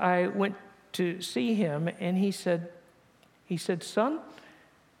I went to see him, and he said, "Son,"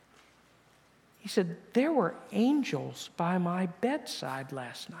 he said, "there were angels by my bedside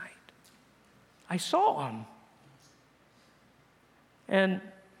last night. I saw them." And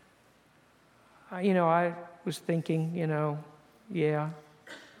I was thinking, yeah,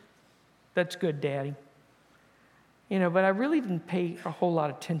 that's good, Daddy. But I really didn't pay a whole lot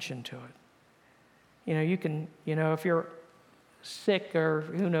of attention to it. You can, if you're sick or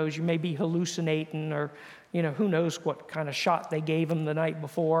who knows, you may be hallucinating or, who knows what kind of shot they gave him the night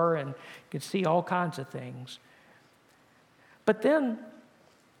before, and you could see all kinds of things. But then,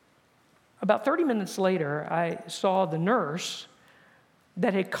 about 30 minutes later, I saw the nurse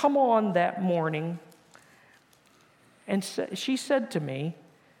that had come on that morning, and she said to me,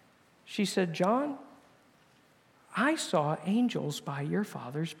 she said, "John, I saw angels by your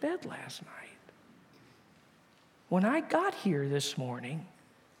father's bed last night. When I got here this morning,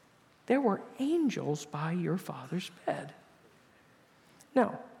 there were angels by your father's bed."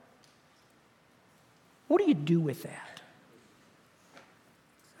 Now, what do you do with that?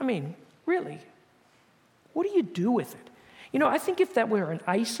 I mean, really, what do you do with it? I think if that were an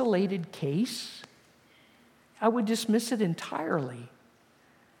isolated case, I would dismiss it entirely.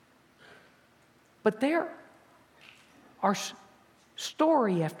 But there are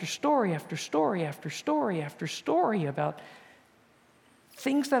story after story after story after story after story about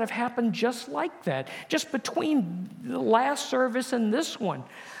things that have happened just like that. Just between the last service and this one,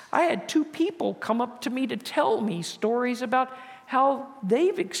 I had 2 people come up to me to tell me stories about how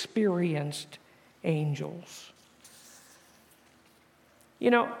they've experienced angels.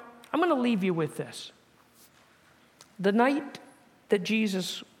 I'm going to leave you with this. The night that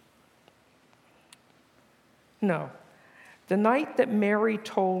Mary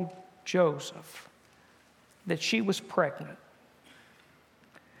told Joseph that she was pregnant,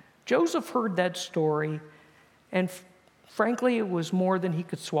 Joseph heard that story, and frankly, it was more than he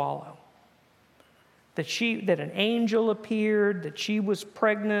could swallow. That an angel appeared, that she was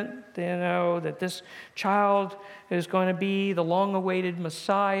pregnant, that this child is going to be the long-awaited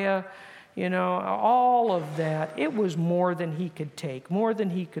Messiah, all of that. It was more than he could take, more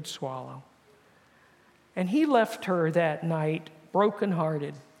than he could swallow. And he left her that night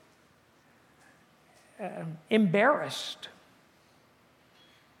brokenhearted, embarrassed,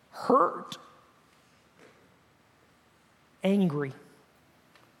 hurt, angry.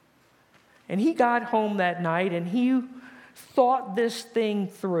 And he got home that night and he thought this thing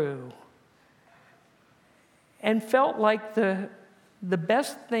through and felt like the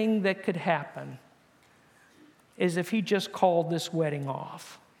best thing that could happen is if he just called this wedding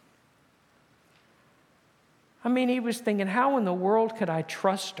off. I mean, he was thinking, how in the world could I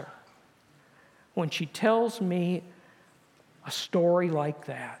trust her when she tells me a story like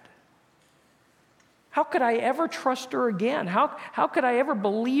that? How could I ever trust her again? How could I ever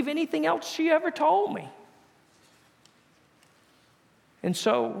believe anything else she ever told me? And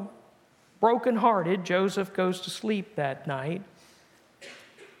so, brokenhearted, Joseph goes to sleep that night.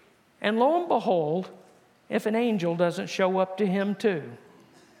 And lo and behold, if an angel doesn't show up to him too.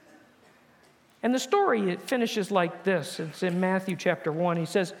 And the story, it finishes like this. It's in Matthew chapter 1. He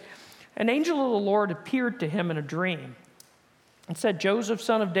says, "An angel of the Lord appeared to him in a dream and said, 'Joseph,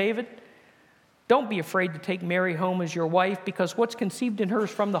 son of David, don't be afraid to take Mary home as your wife, because what's conceived in her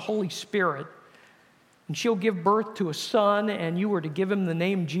is from the Holy Spirit. And she'll give birth to a son, and you are to give him the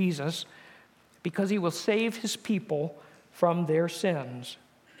name Jesus, because he will save his people from their sins.'"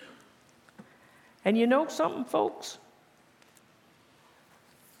 And you know something, folks?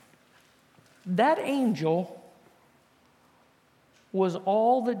 That angel was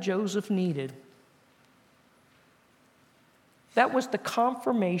all that Joseph needed. That was the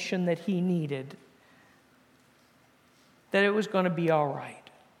confirmation that he needed, that it was going to be all right.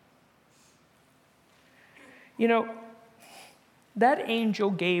 You know, that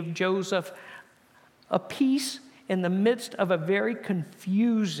angel gave Joseph a peace in the midst of a very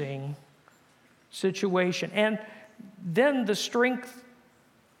confusing situation. And then the strength,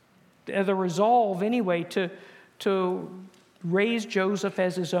 the resolve anyway, to raise Joseph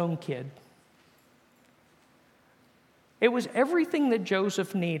as his own kid. It was everything that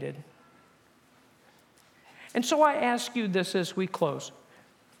Joseph needed. And so I ask you this as we close.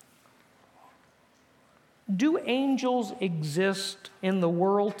 Do angels exist in the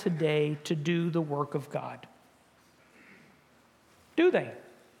world today to do the work of God? Do they?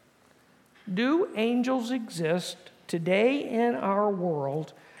 Do angels exist today in our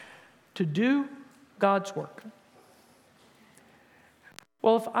world to do God's work?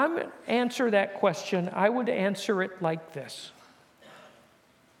 Well, if I'm going to answer that question, I would answer it like this.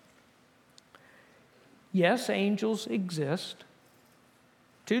 Yes, angels exist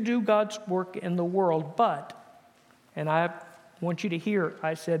to do God's work in the world, but, and I want you to hear it,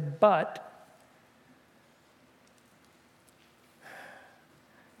 I said but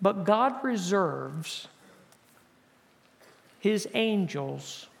God reserves His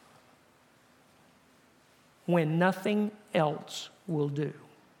angels when nothing else will do.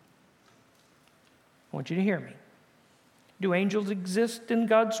 I want you to hear me. Do angels exist in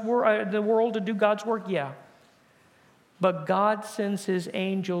the world to do God's work? Yeah. But God sends His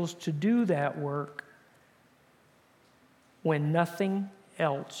angels to do that work when nothing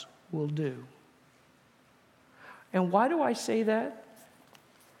else will do. And why do I say that?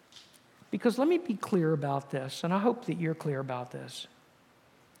 Because let me be clear about this, and I hope that you're clear about this.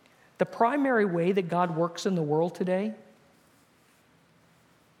 The primary way that God works in the world today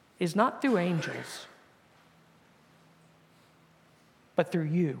is not through angels, but through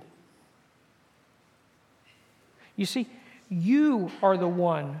you. You see, you are the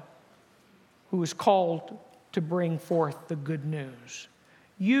one who is called to bring forth the good news.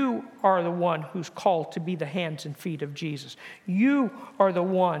 You are the one who's called to be the hands and feet of Jesus. You are the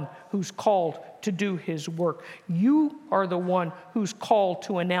one who's called to do His work. You are the one who's called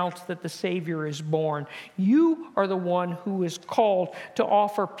to announce that the Savior is born. You are the one who is called to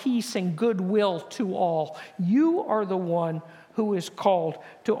offer peace and goodwill to all. You are the one who is called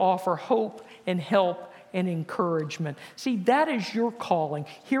to offer hope and help and encouragement. See, that is your calling.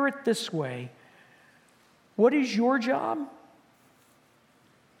 Hear it this way. What is your job?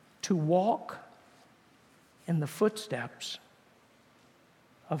 To walk in the footsteps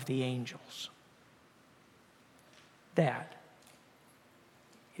of the angels. That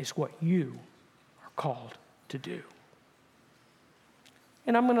is what you are called to do.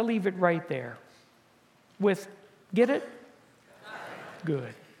 And I'm going to leave it right there with, get it?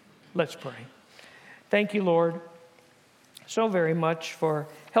 Good. Let's pray. Thank you, Lord, so very much for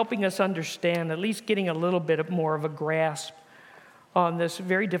helping us understand, at least getting a little bit more of a grasp on this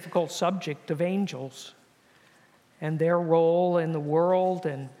very difficult subject of angels and their role in the world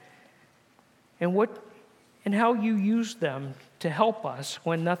and how you use them to help us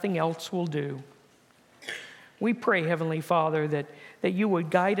when nothing else will do. We pray, Heavenly Father, that you would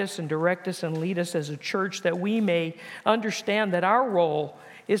guide us and direct us and lead us as a church, that we may understand that our role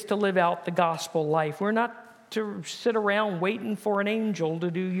is to live out the gospel life. We're not to sit around waiting for an angel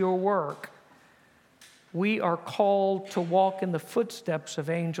to do your work. We are called to walk in the footsteps of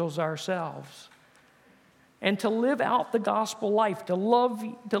angels ourselves and to live out the gospel life, to love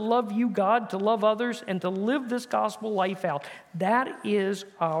you, God, to love others, and to live this gospel life out. That is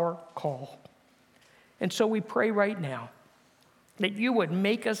our call. And so we pray right now that you would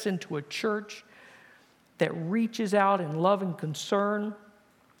make us into a church that reaches out in love and concern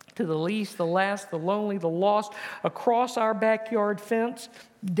to the least, the last, the lonely, the lost, across our backyard fence,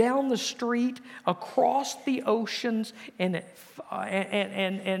 down the street, across the oceans, and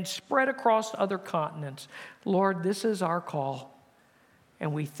spread across other continents. Lord, this is our call.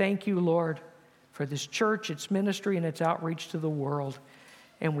 And we thank you, Lord, for this church, its ministry, and its outreach to the world.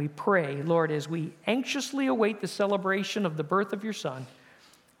 And we pray, Lord, as we anxiously await the celebration of the birth of your Son,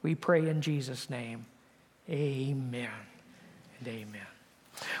 we pray in Jesus' name. Amen and amen.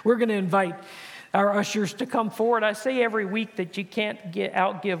 We're going to invite our ushers to come forward. I say every week that you can't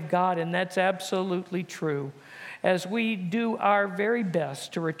outgive God, and that's absolutely true. As we do our very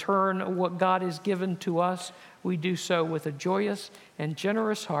best to return what God has given to us, we do so with a joyous and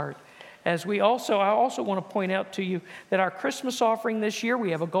generous heart. I also want to point out to you that our Christmas offering this year,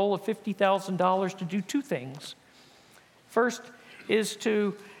 we have a goal of $50,000 to do two things. First is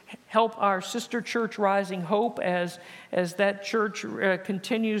to help our sister church, Rising Hope, as that church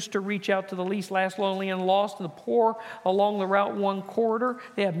continues to reach out to the least, last, lonely, and lost, and the poor along the Route 1 corridor.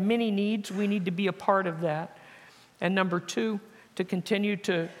 They have many needs. We need to be a part of that. And number 2, to continue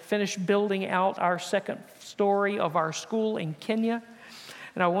to finish building out our second story of our school in Kenya.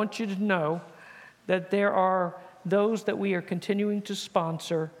 And I want you to know that there are those that we are continuing to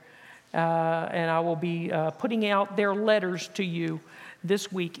sponsor, and I will be putting out their letters to you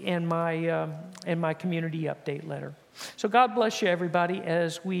this week in my community update letter. So God bless you, everybody,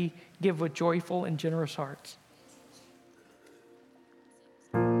 as we give with joyful and generous hearts.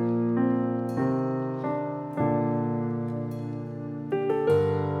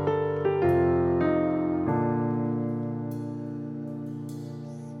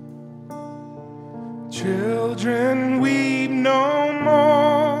 Children, weep no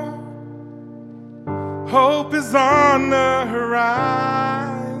more. Hope is on the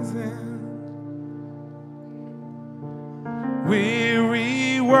horizon.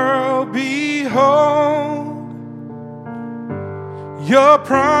 Weary world, behold your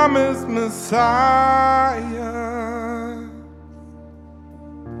promised Messiah.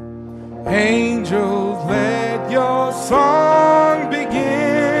 Angels, let your song begin.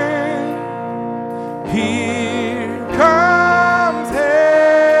 Here comes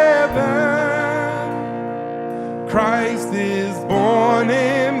heaven. Christ is born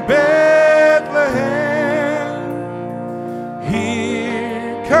in Bethlehem.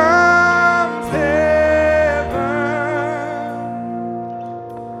 Here comes heaven.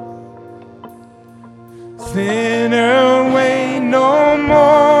 Sinner, wait no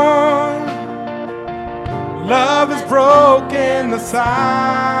more. Love has broken the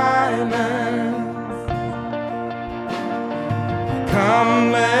silence.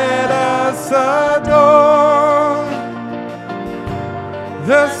 Come, let us adore.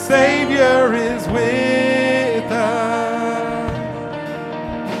 The Savior is with us.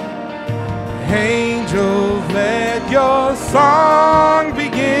 Angels, let your song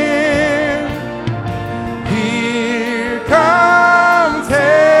begin. Here comes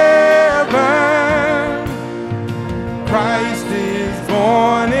heaven. Christ is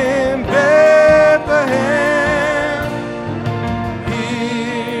born in Bethlehem.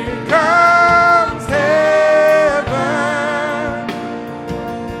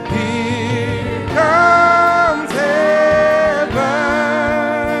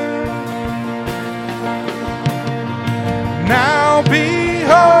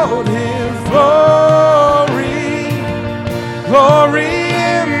 Behold his glory, glory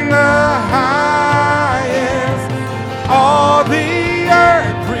in the highest. All the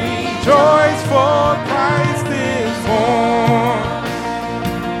earth rejoice, for Christ is born.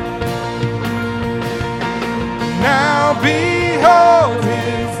 Now behold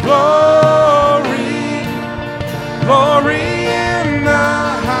his glory, glory in the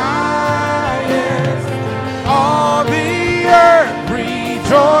highest. All the earth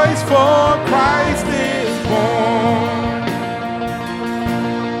rejoice, for Christ is born.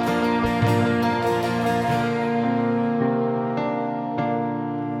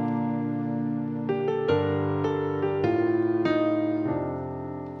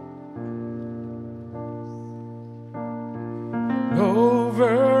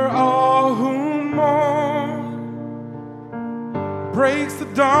 Over all who mourn breaks the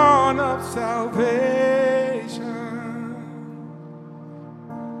dawn of salvation.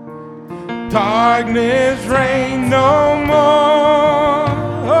 Darkness reign no more,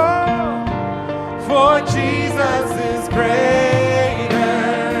 for Jesus is greater.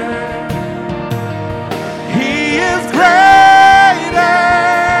 He is greater.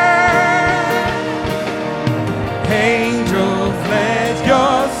 Angels, let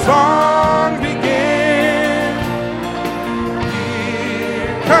your song begin.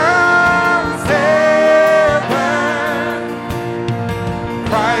 Here comes heaven.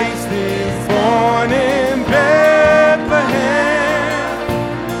 Christ is born in Bethlehem.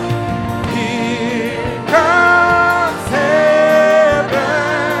 Here comes heaven.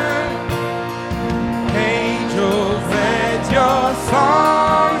 Angels, let your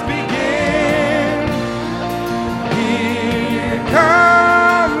songs begin. Here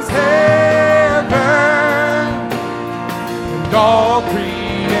comes heaven. And all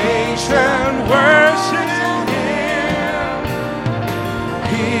creation worships him.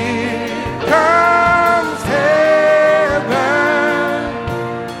 Here comes heaven.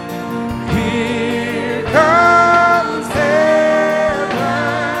 Here comes heaven.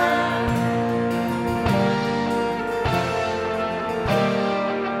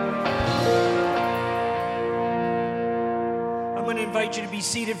 I'm going to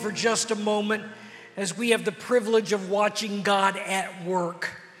seated for just a moment as we have the privilege of watching God at work.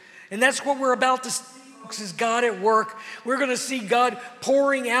 And that's what we're about to see, is God at work. We're going to see God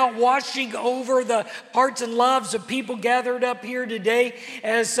pouring out, washing over the hearts and lives of people gathered up here today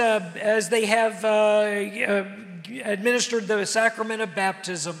as they have administered the sacrament of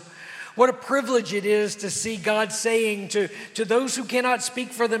baptism. What a privilege it is to see God saying to those who cannot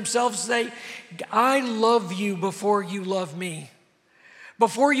speak for themselves, say, I love you before you love me.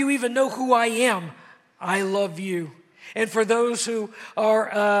 Before you even know who I am, I love you. And for those who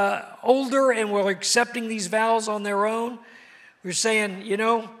are older and were accepting these vows on their own, we're saying, you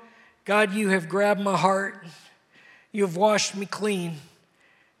know, God, you have grabbed my heart. You have washed me clean,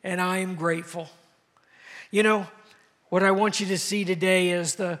 and I am grateful. You know, what I want you to see today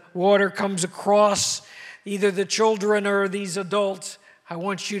as the water comes across either the children or these adults, I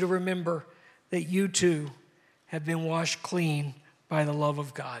want you to remember that you too have been washed clean by the love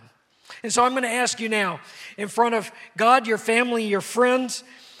of God. And so I'm going to ask you now, in front of God, your family, your friends,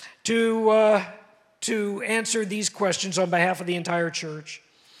 to answer these questions on behalf of the entire church.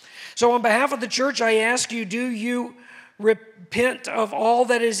 So on behalf of the church, I ask you, do you repent of all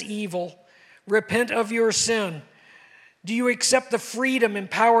that is evil? Repent of your sin? Do you accept the freedom and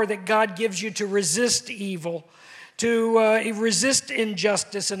power that God gives you to resist evil, to resist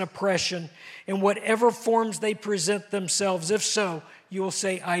injustice and oppression in whatever forms they present themselves? If so, you will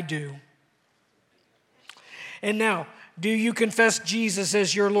say, I do. And now, do you confess Jesus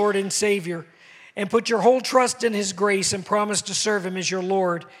as your Lord and Savior and put your whole trust in His grace and promise to serve Him as your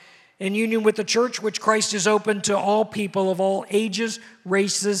Lord in union with the church which Christ is open to all people of all ages,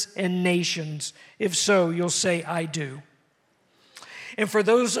 races, and nations? If so, you'll say, I do. And for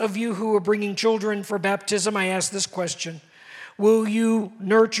those of you who are bringing children for baptism, I ask this question. Will you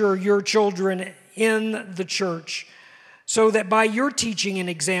nurture your children in the church so that by your teaching and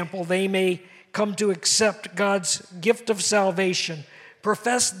example, they may come to accept God's gift of salvation,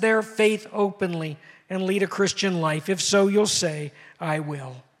 profess their faith openly, and lead a Christian life? If so, you'll say, I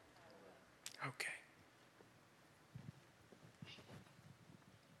will. Okay.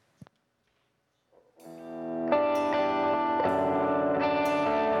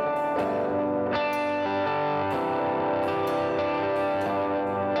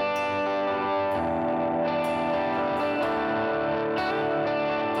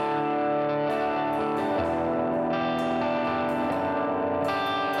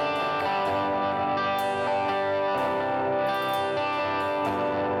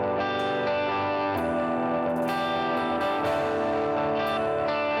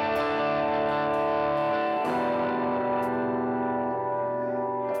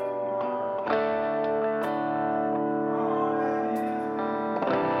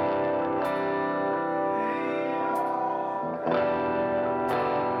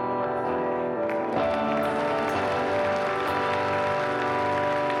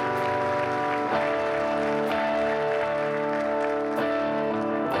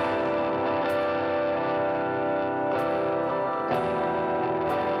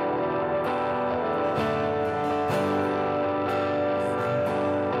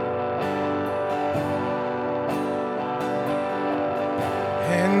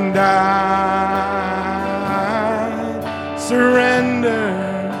 And I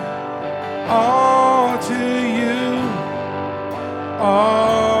surrender all to you,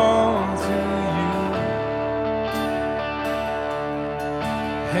 all to you.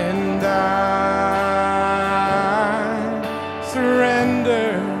 And I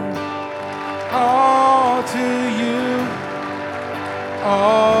surrender all to you,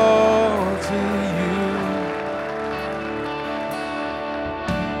 all to you.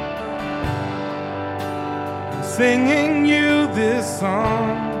 Singing you this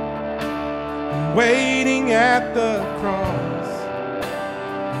song, waiting at the cross,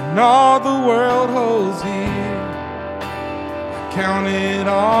 and all the world holds here. I count it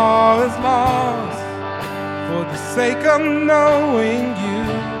all as lost for the sake of knowing you,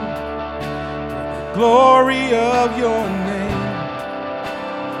 the glory of your name,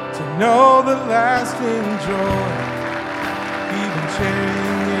 to know the lasting joy, even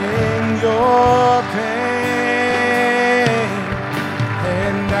sharing in your pain.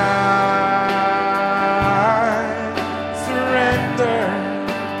 And I surrender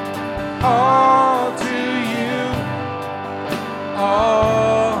all to you,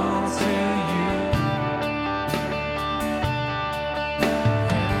 all to you.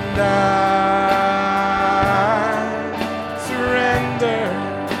 And I surrender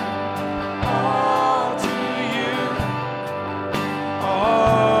all to you,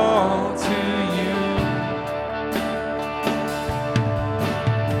 all to you.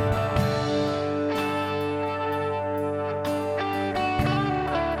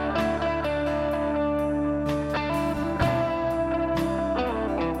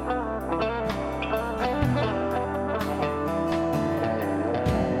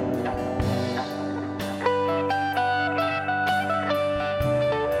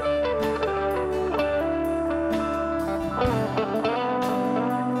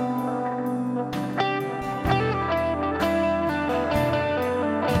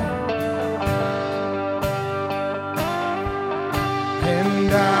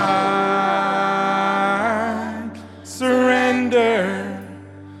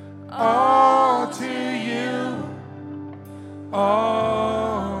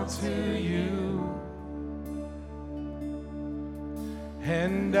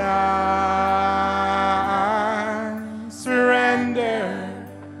 and I surrender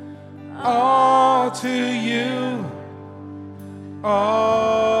all to you,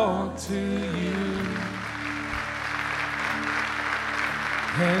 all to you,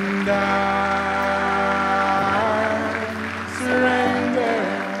 and I surrender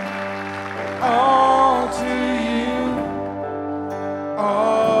all to you,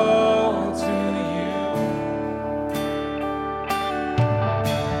 all to you,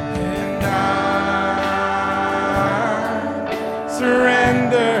 and I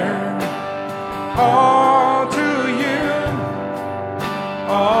surrender all to you,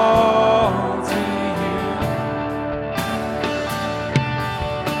 all to you,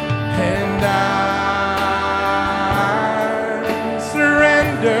 and I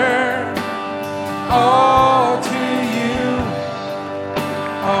surrender all to you,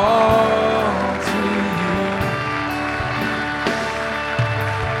 all to you,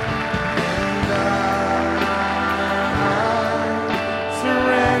 and I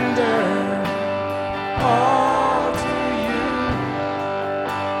surrender all to you,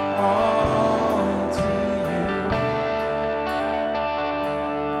 all to you.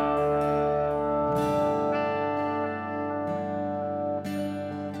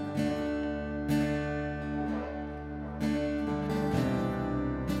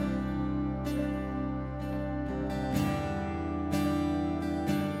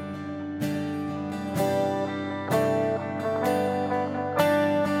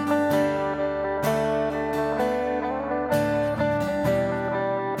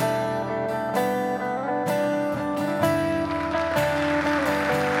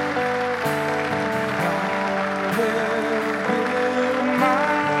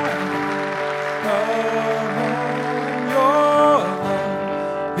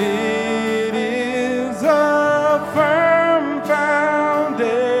 It is a firm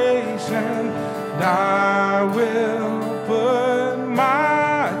foundation, and I will put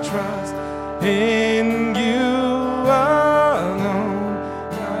my trust in you alone,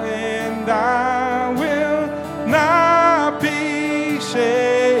 and I will not be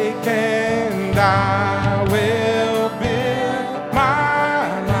shaken. I will build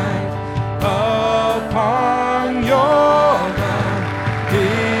my life upon your love.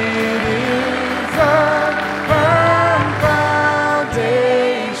 It is a firm foundation.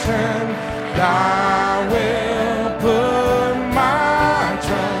 I will put my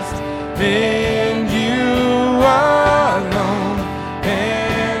trust in you alone,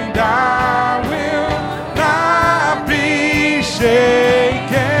 and I will not be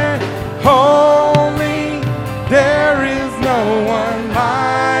shaken. Holy, there is no one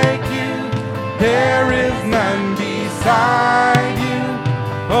like you. There is none beside you.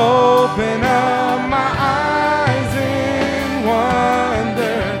 Open up my eyes in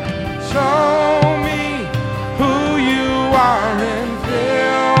wonder. Show me who you are and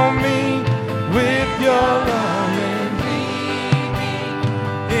fill me with your love and lead me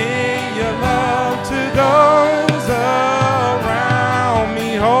in your love to those around me.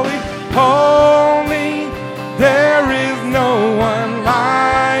 Holy, holy, there is no one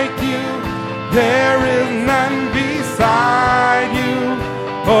like you. There is none beside you.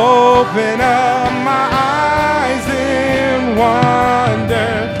 Open up my eyes in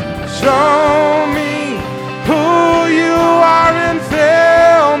wonder. Show me who you are and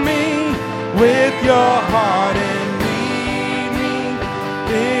fill me with your heart and lead me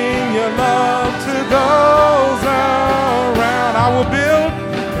in your love to those around. I will build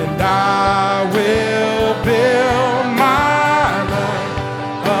and I will build my life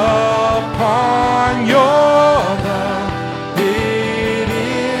upon your love. It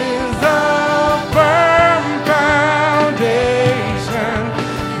is a firm foundation.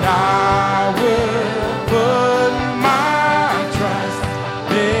 I will put my trust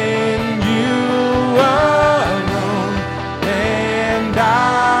in you alone, and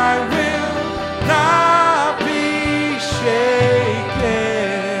I will not be shaken.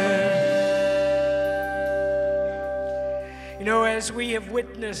 You know, as we have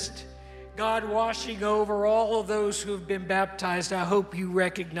witnessed God washing over all of those who have been baptized, I hope you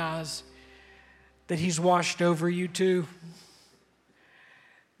recognize that He's washed over you too.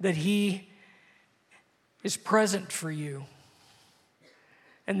 That He is present for you.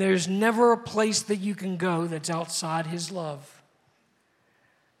 And there's never a place that you can go that's outside His love.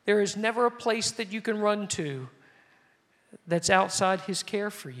 There is never a place that you can run to that's outside His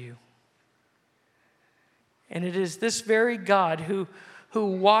care for you. And it is this very God who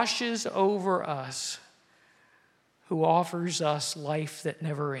washes over us, who offers us life that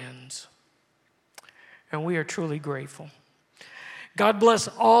never ends. And we are truly grateful. God bless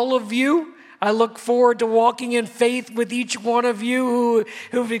all of you. I look forward to walking in faith with each one of you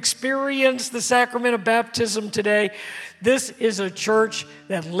who've experienced the sacrament of baptism today. This is a church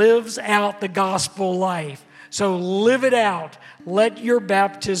that lives out the gospel life. So live it out. Let your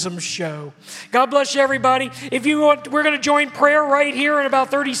baptism show. God bless you, everybody. If you want, we're going to join prayer right here in about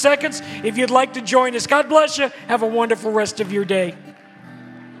 30 seconds. If you'd like to join us, God bless you. Have a wonderful rest of your day.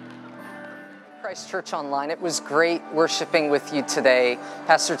 Christ Church Online. It was great worshiping with you today.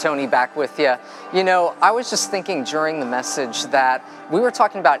 Pastor Tony back with you. You know, I was just thinking during the message that we were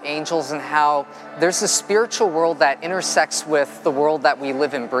talking about angels and how there's a spiritual world that intersects with the world that we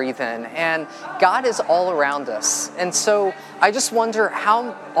live and breathe in. And God is all around us. And so I just wonder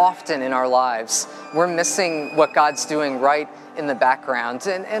how often in our lives we're missing what God's doing right in the background.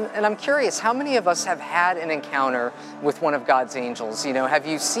 And I'm curious, how many of us have had an encounter with one of God's angels? You know, have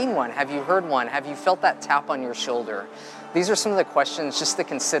you seen one? Have you heard one? Have you felt that tap on your shoulder? These are some of the questions just to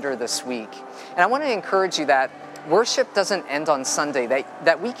consider this week. And I want to encourage you that worship doesn't end on Sunday,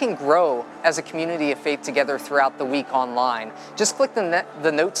 that we can grow as a community of faith together throughout the week online. Just click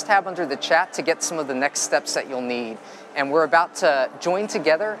the notes tab under the chat to get some of the next steps that you'll need. And we're about to join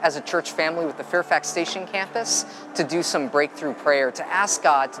together as a church family with the Fairfax Station campus to do some breakthrough prayer, to ask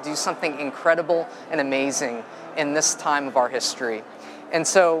God to do something incredible and amazing in this time of our history. And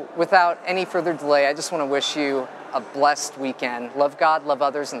so without any further delay, I just want to wish you a blessed weekend. Love God, love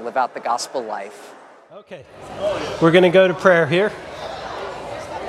others, and live out the gospel life. Okay, we're going to go to prayer here.